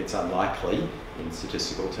 then it's unlikely in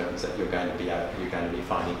statistical terms that you're going to be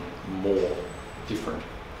finding more different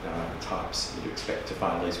types that you expect to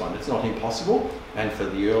find at least one. It's not impossible, and for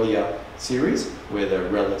the earlier series where there are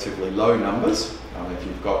relatively low numbers, if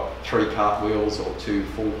you've got 3 cartwheels or 2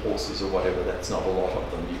 full horses or whatever, that's not a lot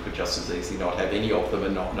of them. You could just as easily not have any of them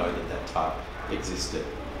and not know that that type existed.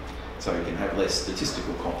 So you can have less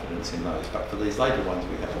statistical confidence in those, but for these later ones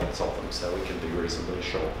we have lots of them, so we can be reasonably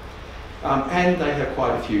sure. And they have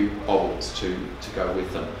quite a few obols to go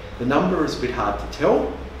with them. The number is a bit hard to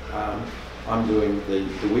tell. I'm doing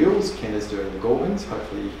the wheels, Ken is doing the Gorgons,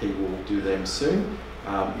 hopefully he will do them soon.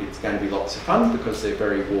 It's going to be lots of fun because they're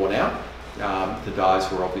very worn out. The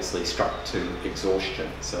dies were obviously struck to exhaustion,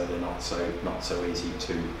 so they're not so easy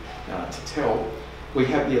to tell. We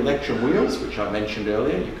have the Electrum wheels, which I mentioned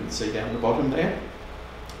earlier. You can see down the bottom there.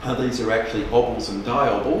 These are actually obols and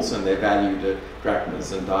diobols, and they're valued at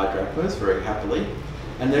drachmas and didrachmas very happily.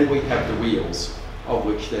 And then we have the wheels. of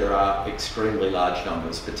which there are extremely large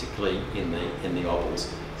numbers, particularly in the ovals.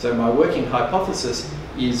 So my working hypothesis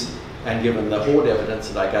is, and given the hoard evidence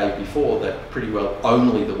that I gave before, that pretty well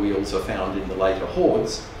only the wheels are found in the later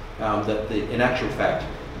hoards, that in actual fact,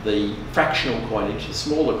 the fractional coinage, the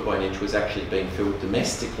smaller coinage, was actually being filled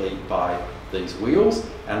domestically by these wheels,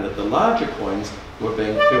 and that the larger coins were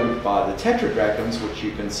being filled by the tetradrachms, which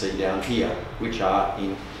you can see down here, which are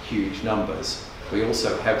in huge numbers. We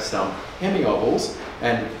also have some hemi-ovals,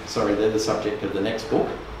 and sorry, they're the subject of the next book,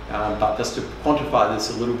 but just to quantify this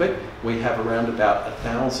a little bit, we have around about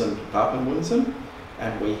 1,000 Wapenmünzen,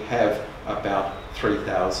 and we have about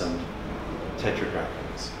 3,000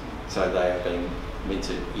 tetradrachms. So they are being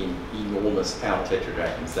minted in enormous, our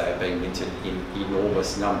tetradrachms, they are being minted in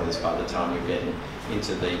enormous numbers by the time you get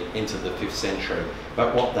into the 5th century.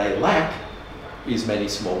 But what they lack is many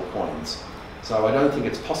small coins. So I don't think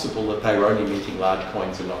it's possible that they were only minting large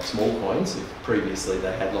coins and not small coins. If previously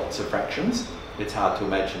they had lots of fractions, it's hard to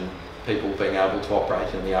imagine people being able to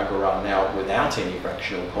operate in the agora now without any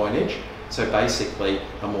fractional coinage. So basically,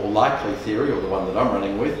 a more likely theory, or the one that I'm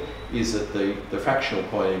running with, is that the fractional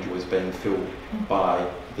coinage was being filled by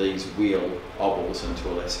these wheel ovals, and to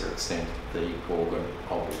a lesser extent the gorgon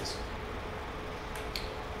ovals.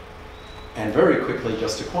 And very quickly,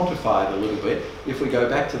 just to quantify it a little bit, if we go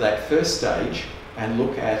back to that first stage and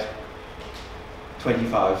look at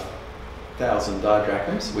 25,000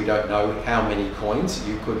 didrachms, we don't know how many coins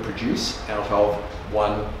you could produce out of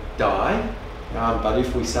one die. But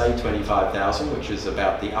if we say 25,000, which is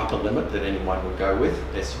about the upper limit that anyone would go with,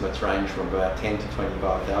 estimates range from about 10 to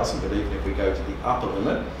 25,000, but even if we go to the upper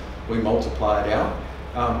limit, we multiply it out,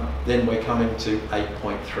 then we're coming to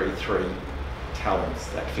 8.33 talents.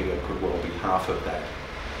 That figure could well be half of that.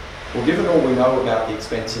 Well, given all we know about the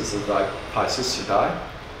expenses of the Pisistrae,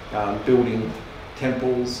 building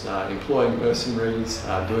temples, employing mercenaries,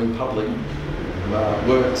 doing public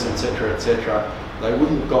works, etc., they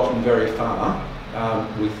wouldn't have gotten very far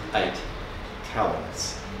with 8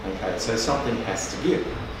 talents. Okay, so something has to give.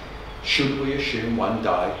 Should we assume 1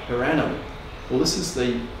 die per annum? Well, this has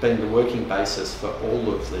been the working basis for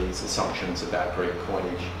all of these assumptions about Greek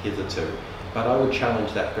coinage hitherto, but I would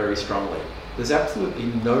challenge that very strongly. There's absolutely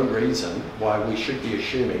no reason why we should be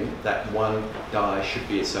assuming that 1 die should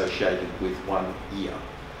be associated with 1 year.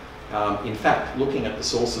 In fact, looking at the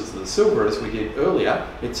sources of the silver, as we did earlier,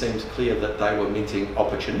 it seems clear that they were minting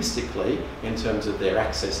opportunistically in terms of their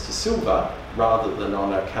access to silver rather than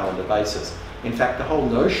on a calendar basis. In fact, the whole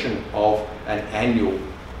notion of an annual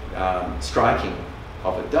striking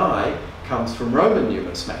of a die comes from Roman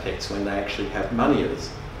numismatics when they actually have moneyers.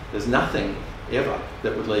 There's nothing ever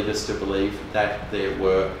that would lead us to believe that there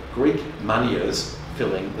were Greek moneyers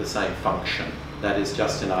filling the same function. That is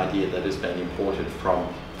just an idea that has been imported from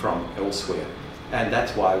elsewhere. And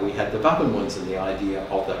that's why we had the Wapenmünzen, the idea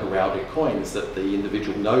of the heraldic coins, that the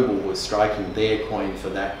individual noble was striking their coin for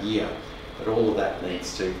that year. But all of that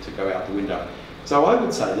needs to go out the window. So I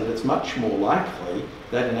would say that it's much more likely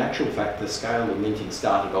that in actual fact the scale of minting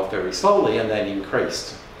started off very slowly and then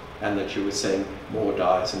increased, and that you were seeing more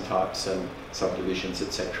dies and types and subdivisions,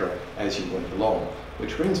 etc., as you went along.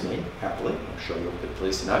 Which brings me, happily, I'm sure you'll be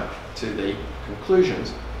pleased to know, to the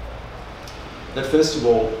conclusions. That first of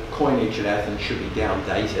all, coinage at Athens should be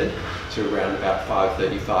down-dated to around about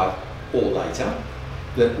 535 or later.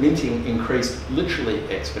 That minting increased literally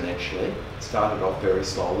exponentially, started off very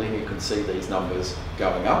slowly, and you can see these numbers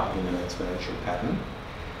going up in an exponential pattern.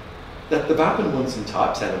 That the Wapenmünzen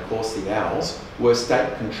types, and of course the owls, were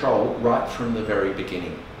state-controlled right from the very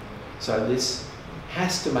beginning. So this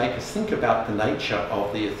has to make us think about the nature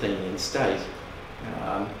of the Athenian state.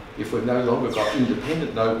 If we've no longer got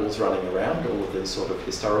independent nobles running around, all of these sort of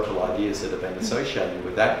historical ideas that have been associated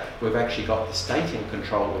with that, we've actually got the state in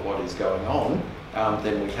control of what is going on,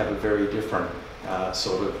 then we have a very different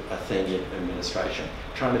sort of Athenian administration.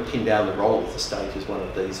 Trying to pin down the role of the state is one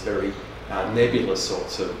of these very nebulous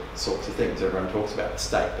sorts of things. Everyone talks about the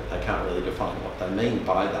state, but they can't really define what they mean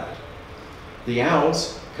by that. The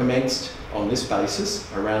owls commenced on this basis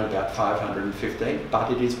around about 515,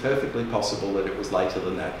 but it is perfectly possible that it was later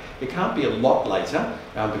than that. It can't be a lot later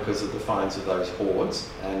because of the finds of those hoards,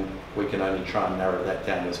 and we can only try and narrow that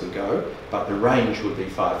down as we go, but the range would be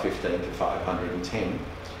 515 to 510.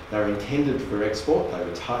 They were intended for export, they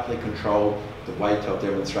were tightly controlled, the weight I'll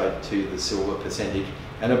demonstrate to the silver percentage,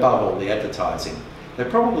 and above all the advertising. They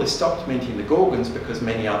probably stopped minting the gorgons because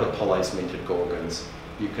many other polis minted gorgons.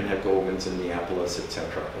 You can have gorgons in Neapolis,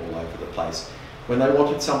 etc., all over the place. When they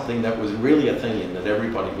wanted something that was really Athenian, that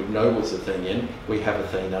everybody would know was Athenian, we have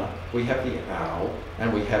Athena, we have the owl,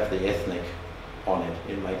 and we have the ethnic on it.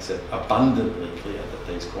 It makes it abundantly clear that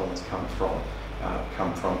these coins come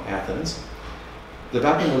from Athens. The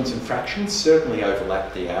Babylonians and fractions certainly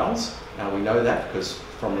overlap the owls. Now we know that because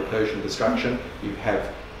from the Persian destruction, you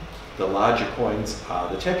have the larger coins are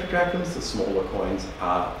the tetradrachms, the smaller coins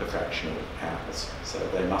are the fractional owls. So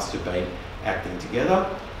they must have been acting together.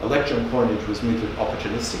 Electrum coinage was minted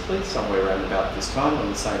opportunistically somewhere around about this time on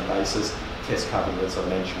the same basis. Test cutting, as I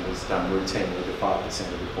mentioned, was done routinely to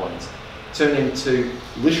 5% of the coins. Turning to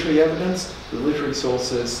literary evidence, the literary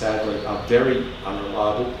sources sadly are very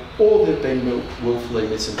unreliable or they've been willfully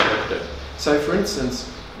misinterpreted. So for instance,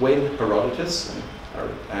 when Herodotus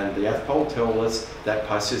and the Athpole tell us that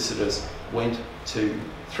Pisistratus went to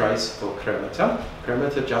Thrace for cremata,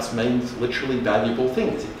 cremata just means literally valuable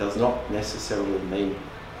things. It does not necessarily mean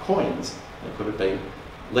coins. They could have been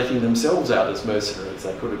letting themselves out as mercenaries,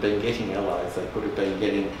 they could have been getting allies, they could have been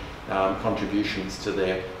getting contributions to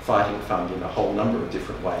their fighting fund in a whole number of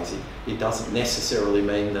different ways. It doesn't necessarily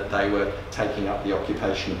mean that they were taking up the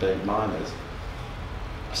occupation of being miners.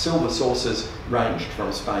 Silver sources ranged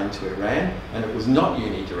from Spain to Iran, and it was not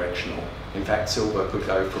unidirectional. In fact, silver could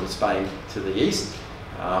go from Spain to the east,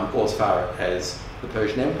 or as far as the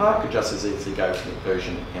Persian Empire, could just as easily go from the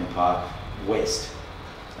Persian Empire west.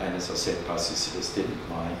 And as I said, Pisistratus didn't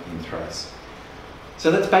mine in Thrace. So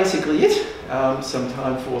that's basically it. Some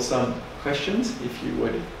time for some questions, if you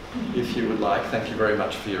would like. Thank you very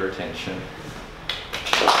much for your attention.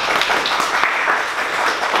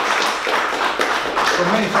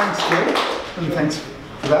 Well, many thanks, Gil, and thanks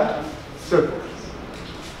for that. So,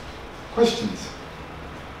 questions?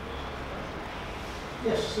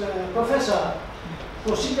 Yes, Professor,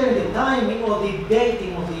 considering the timing or the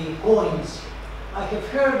dating of the coins, I have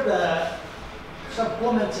heard some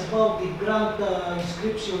comments about the grand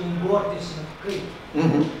inscription in Gortys in Crete,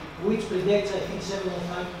 which predates, I think,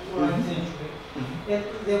 7th or 9th century. And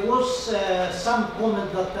there was some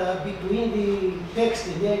comment that between the text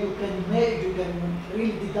there you can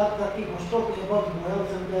really deduct that he was talking about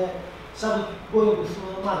wealth and some going with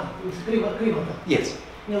money, with cremata. Yes.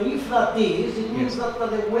 You know, if that is, it means that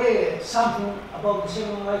there were something about the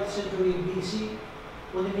 7th or 8th century BC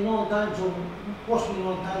or the Minoan times or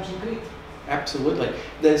post-Minoan times in Crete. Absolutely.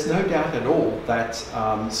 There's no doubt at all that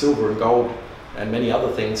silver and gold and many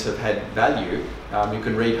other things have had value. You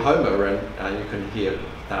can read Homer and you can hear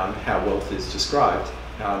how wealth is described,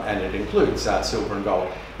 and it includes silver and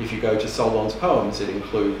gold. If you go to Solon's poems, it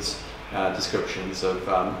includes descriptions of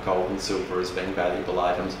gold and silver as being valuable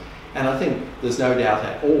items. And I think there's no doubt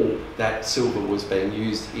at all that silver was being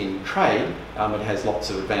used in trade. It has lots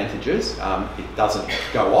of advantages. It doesn't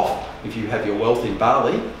go off. If you have your wealth in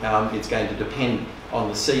barley, it's going to depend on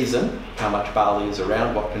the season, how much barley is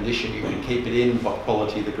around, what condition you can keep it in, what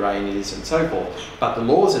quality the grain is, and so forth. But the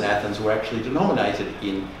laws in Athens were actually denominated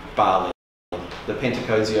in barley. The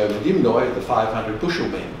Pentecosia Medimnoi, the 500 bushel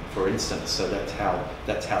men, for instance. So that's how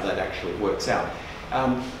that actually works out.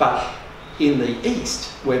 But in the East,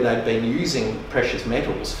 where they'd been using precious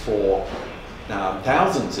metals for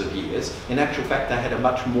thousands of years, in actual fact they had a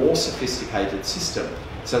much more sophisticated system.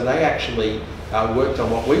 So they actually worked on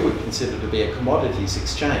what we would consider to be a commodities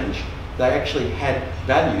exchange. They actually had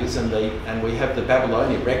values, and we have the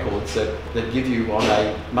Babylonian records that give you on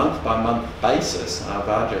a month-by-month basis,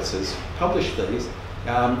 Vargas has published these,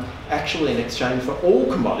 actually in exchange for all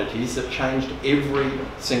commodities that changed every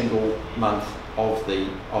single month of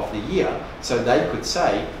the year. So they could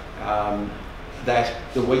say that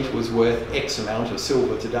the wheat was worth X amount of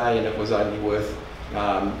silver today and it was only worth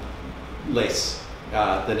less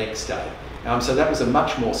the next day. So that was a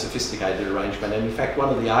much more sophisticated arrangement, and in fact one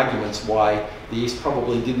of the arguments why the East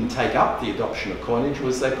probably didn't take up the adoption of coinage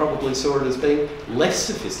was they probably saw it as being less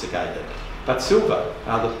sophisticated. But silver,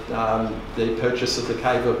 the purchase of the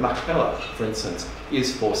cave of Machpelah, for instance,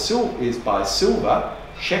 is by silver,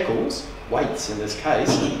 shekels, weights in this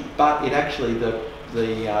case, but it actually, the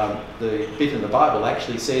bit in the Bible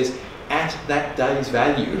actually says, at that day's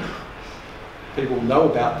value. People know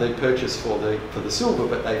about the purchase for the silver,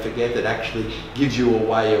 but they forget that actually gives you a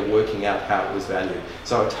way of working out how it was valued.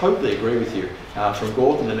 So I totally agree with you. From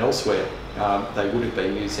Gordon and elsewhere, they would have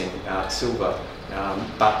been using silver,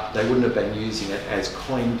 but they wouldn't have been using it as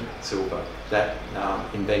coined silver. That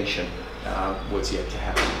invention was yet to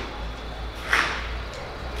happen.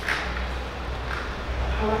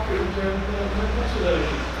 How accurate is your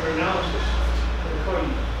methodology for analysis of the coin?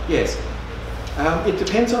 Yes. It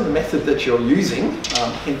depends on the method that you're using,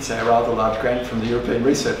 hence our rather large grant from the European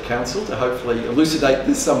Research Council to hopefully elucidate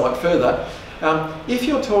this somewhat further. If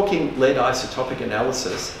you're talking lead isotopic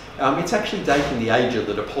analysis, It's actually dating the age of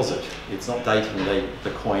the deposit. It's not dating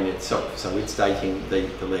the coin itself, so it's dating the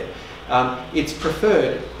lead. It's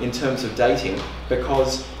preferred in terms of dating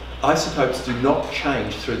because isotopes do not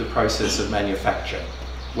change through the process of manufacture,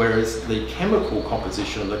 whereas the chemical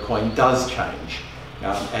composition of the coin does change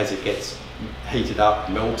as it gets heated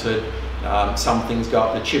up, melted. Some things go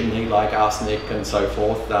up the chimney like arsenic and so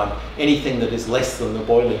forth. Anything that is less than the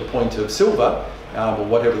boiling point of silver, or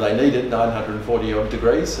whatever they need at 940 odd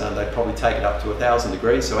degrees, they'd probably take it up to 1,000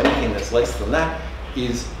 degrees, so anything that's less than that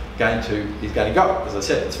is going to go. As I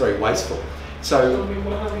said, it's very wasteful. So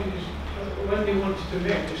when they wanted to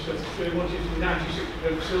make this stuff, they wanted it to be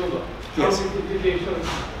 96% silver. Yes. How did they sort of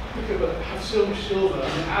have so much silver and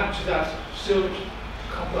then add to that so much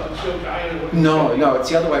copper and so much iron? No, it's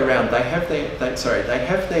the other way around. They have their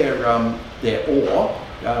ore,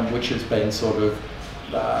 which has been sort of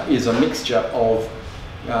is a mixture of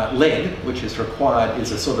lead, which is required,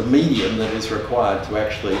 is a sort of medium that is required to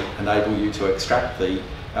actually enable you to extract the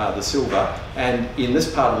silver. And in this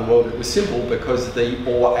part of the world it was simple because the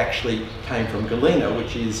ore actually came from galena,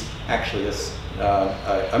 which is actually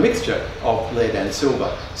a mixture of lead and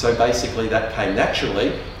silver. So basically that came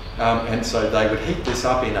naturally, and so they would heat this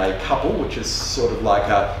up in a couple, which is sort of like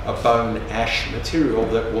a bone ash material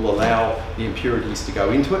that will allow the impurities to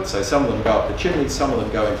go into it. So some of them go up the chimney, some of them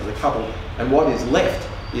go into the couple, and what is left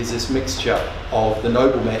is this mixture of the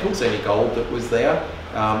noble metals, any gold that was there,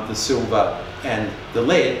 the silver and the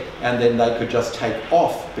lead, and then they could just take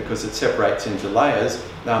off, because it separates into layers,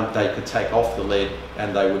 they could take off the lead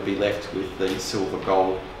and they would be left with the silver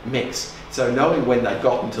gold mix. So knowing when they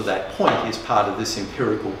gotten to that point is part of this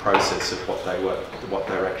empirical process of what they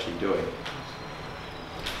were actually doing.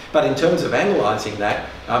 But in terms of analysing that,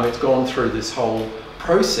 it's gone through this whole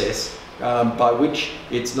process by which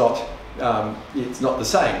it's not the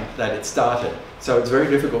same that it started. So it's very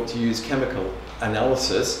difficult to use chemical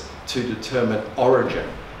analysis to determine origin.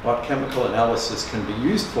 What chemical analysis can be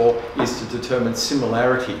used for is to determine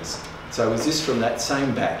similarities. So is this from that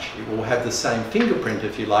same batch? It will have the same fingerprint,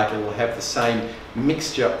 if you like, it will have the same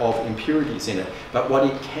mixture of impurities in it. But what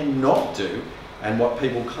it cannot do, and what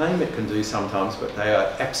people claim it can do sometimes, but they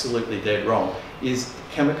are absolutely dead wrong, is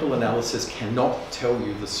chemical analysis cannot tell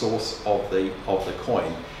you the source of the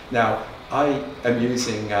coin. Now, I am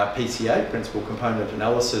using PCA, Principal Component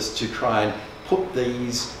Analysis, to try and put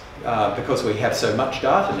these, because we have so much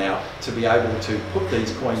data now, to be able to put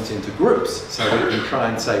these coins into groups, so we can try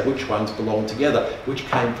and say which ones belong together, which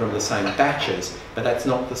came from the same batches, but that's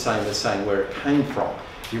not the same as saying where it came from.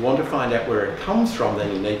 If you want to find out where it comes from,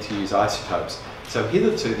 then you need to use isotopes. So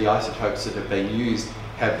hitherto, the isotopes that have been used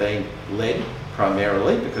have been lead,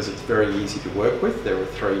 primarily, because it's very easy to work with. There are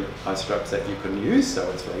 3 isotopes that you can use, so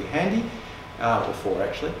it's very handy, or 4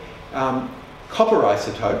 actually. Copper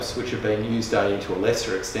isotopes, which have been used only to a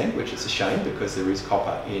lesser extent, which is a shame because there is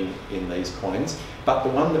copper in these coins. But the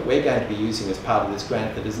one that we're going to be using as part of this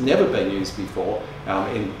grant that has never been used before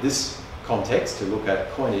in this context to look at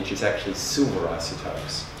coinage is actually silver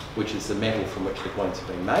isotopes, which is the metal from which the coins have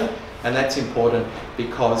been made. And that's important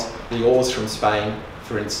because the ores from Spain,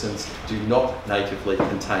 for instance, do not natively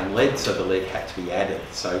contain lead, so the lead had to be added.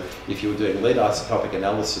 So if you were doing lead isotopic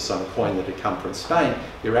analysis on a coin that had come from Spain,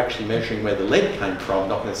 you're actually measuring where the lead came from,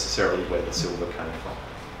 not necessarily where the silver came from.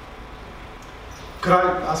 Could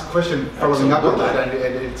I ask a question following up on that?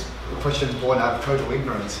 And it's a question born out of total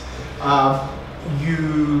ignorance.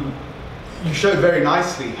 You showed very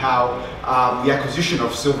nicely how the acquisition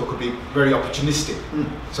of silver could be very opportunistic.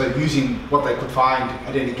 So using what they could find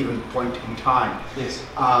at any given point in time. Yes.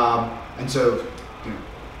 And so you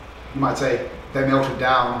might say they melted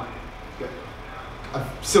down a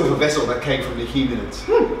silver vessel that came from the Achaemenids,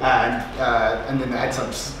 and then they had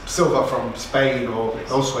some silver from Spain or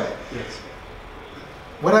elsewhere. Yes.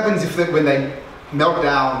 What happens if when they melt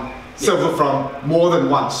down silver from more than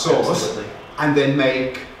one source, absolutely, and then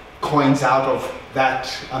make coins out of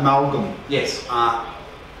that amalgam? Yes.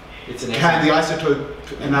 Can the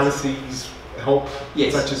isotope analyses help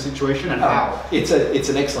such a situation, and how? It's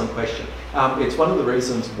an excellent question. It's one of the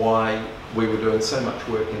reasons why we were doing so much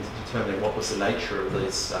work into determining what was the nature of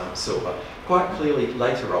this silver. Quite clearly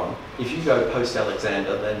later on, if you go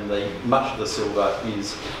post-Alexander, then much of the silver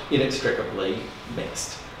is inextricably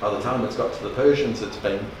mixed. By the time it's got to the Persians, it's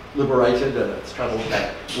been liberated and it's travelled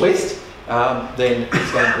back west, then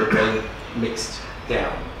it's going to have been mixed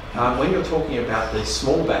down. When you're talking about these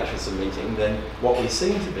small batches of minting, then what we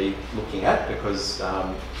seem to be looking at, because there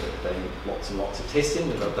have been lots and lots of testing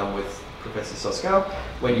that I've done with Professor Soskal,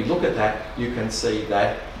 when you look at that, you can see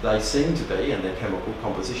that they seem to be, and their chemical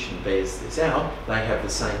composition bears this out, they have the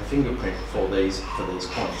same fingerprint for these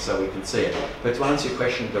coins, so we can see it. But to answer your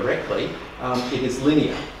question directly, it is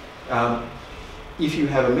linear. If you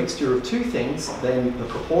have a mixture of two things, then the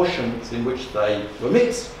proportions in which they were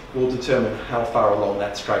mixed will determine how far along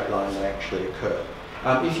that straight line they actually occur.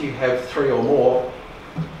 If you have three or more,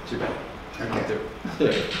 too bad. Okay.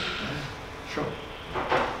 Yeah. Sure.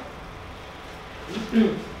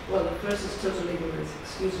 Well, the first is total ignorance,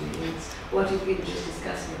 excuse me, it's what you've been just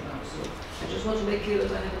discussing about. So I just want to make clear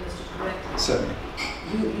that I have understood correctly. Certainly.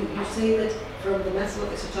 You say that from the method of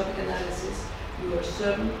isotopic analysis, you are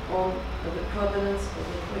certain on the provenance of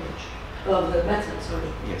the coinage, of the metal, sorry.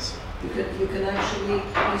 Yes. You can actually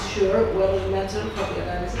be sure whether the metal, from the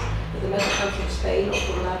analysis, that the metal comes from Spain or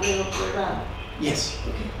from Latvia or from Iran. Yes.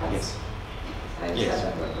 Okay. Yes. I understand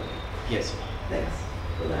that perfectly. Yes. Thanks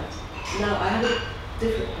for that. Now I have a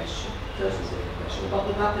different question, totally different question, about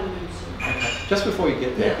the Wapenmünzen. Okay. Just before you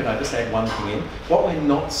get there, Yeah. can I just add one thing in? What we're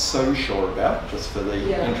not so sure about, just for the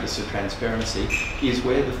Yeah. interest of transparency, is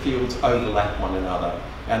where the fields overlap one another,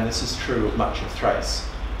 and this is true of much of Thrace.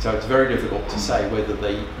 So it's very difficult to say whether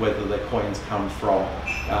the coins come from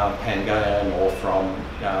Pangaean or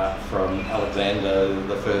from Alexander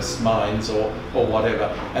the First's mines or whatever.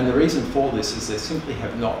 And the reason for this is there simply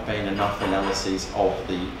have not been enough analyses of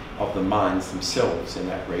the mines themselves in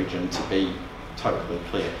that region to be totally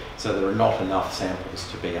clear. So there are not enough samples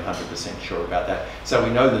to be 100% sure about that. So we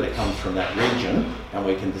know that it comes from that region, and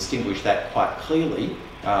we can distinguish that quite clearly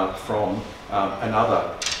from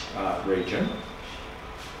another region.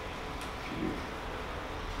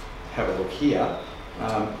 Have a look here,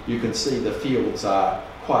 you can see the fields are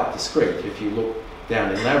quite discrete. If you look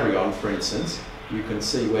down in Lavrion, for instance, you can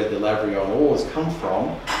see where the Lavrion ores come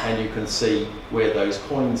from, and you can see where those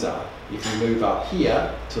coins are. If you move up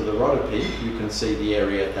here to the Rhodope, you can see the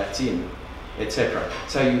area that's in, etc.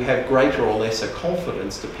 So you have greater or lesser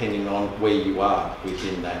confidence depending on where you are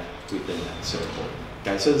within that circle.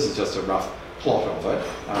 Okay, so this is just a rough plot of it.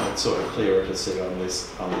 It's sort of clearer to see on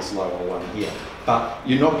this lower one here. But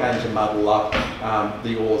you're not going to muddle up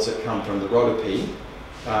the ores that come from the Rhodope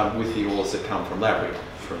with the ores that come from Lavrion,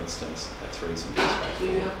 for instance. That's reasonably straightforward. So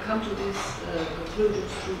you have come to these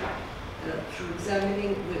conclusions through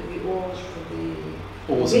examining the ores from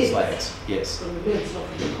the Ores and slags, yes. From the mints, not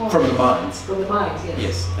from the coins. From the mines. From the mines, yes.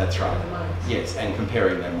 Yes, that's right. From the mines. Yes, and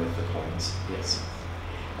comparing them with the coins, yes.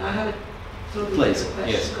 I have a totally Please, different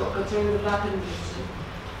question yes. concerning the Wapenmünzen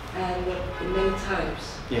and the many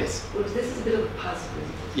types. Yes. Well, this is a bit of a puzzle, isn't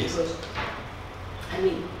it? Yes. Because, I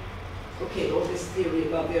mean, okay, all this theory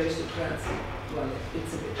about the aristocrats, well,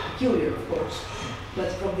 it's a bit peculiar, of course.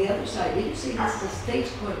 But from the other side, when you say this is a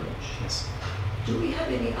state coinage, Yes. do we have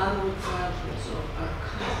any other examples of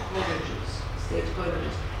archive coinages, state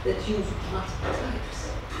coinages, that use multiple types?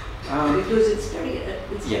 Because it's very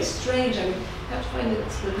Yes. strange. I mean, you have to find an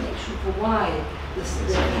explanation for why the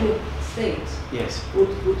state Yes.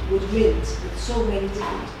 would mint with so many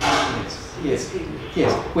different Yes.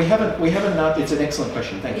 Yes. We haven't it's an excellent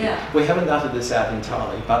question, thank you. Yeah. We haven't nutted this out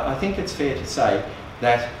entirely, but I think it's fair to say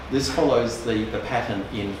that this follows the pattern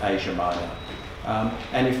in Asia Minor.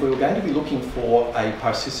 And if we were going to be looking for a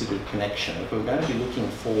Pisicidid connection, if we were going to be looking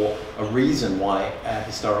for a reason why our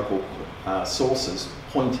historical sources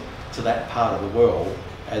point to that part of the world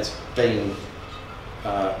as being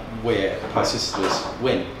where Pisicidus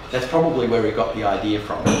went, that's probably where we got the idea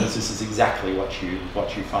from, because this is exactly what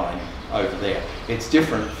you find over there. It's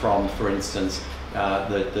different from, for instance,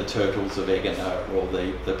 the turtles of Egina or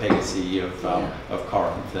the Pegasi of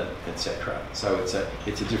Corinth, etc. So it's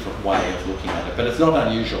a different way of looking at it, but it's not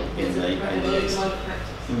unusual in the East.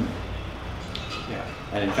 Yeah,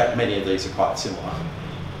 and in fact many of these are quite similar,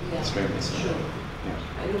 extremely similar. Sure.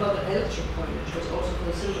 Yeah. I know about the electric coinage, was also for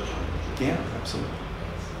the silver coinage. Yeah, absolutely.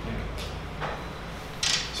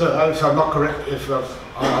 So I'm not correct if I'm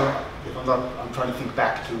trying to think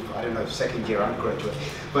back to, I don't know, second year undergraduate,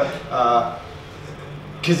 but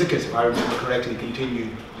Kyzicus, if I remember correctly,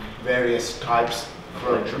 continued various types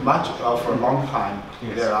for a long time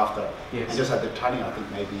thereafter. Yes. And just had the tunny, I think,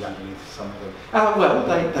 maybe underneath some of them. Well,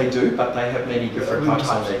 they do, but they have many different types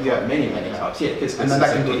on their coin. Many types. Yeah, Kyzicus And then that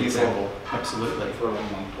is a good continued example. Absolutely. For a long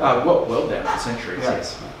time. Well down for centuries. Yeah.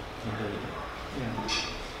 Yes. Indeed. Yeah.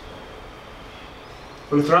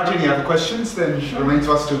 Well, if there aren't any other questions, then it remains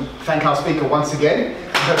for us to thank our speaker once again.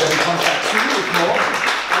 And hope that we contact soon with more.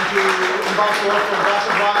 And to invite you all for a glass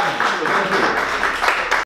of wine. Thank you.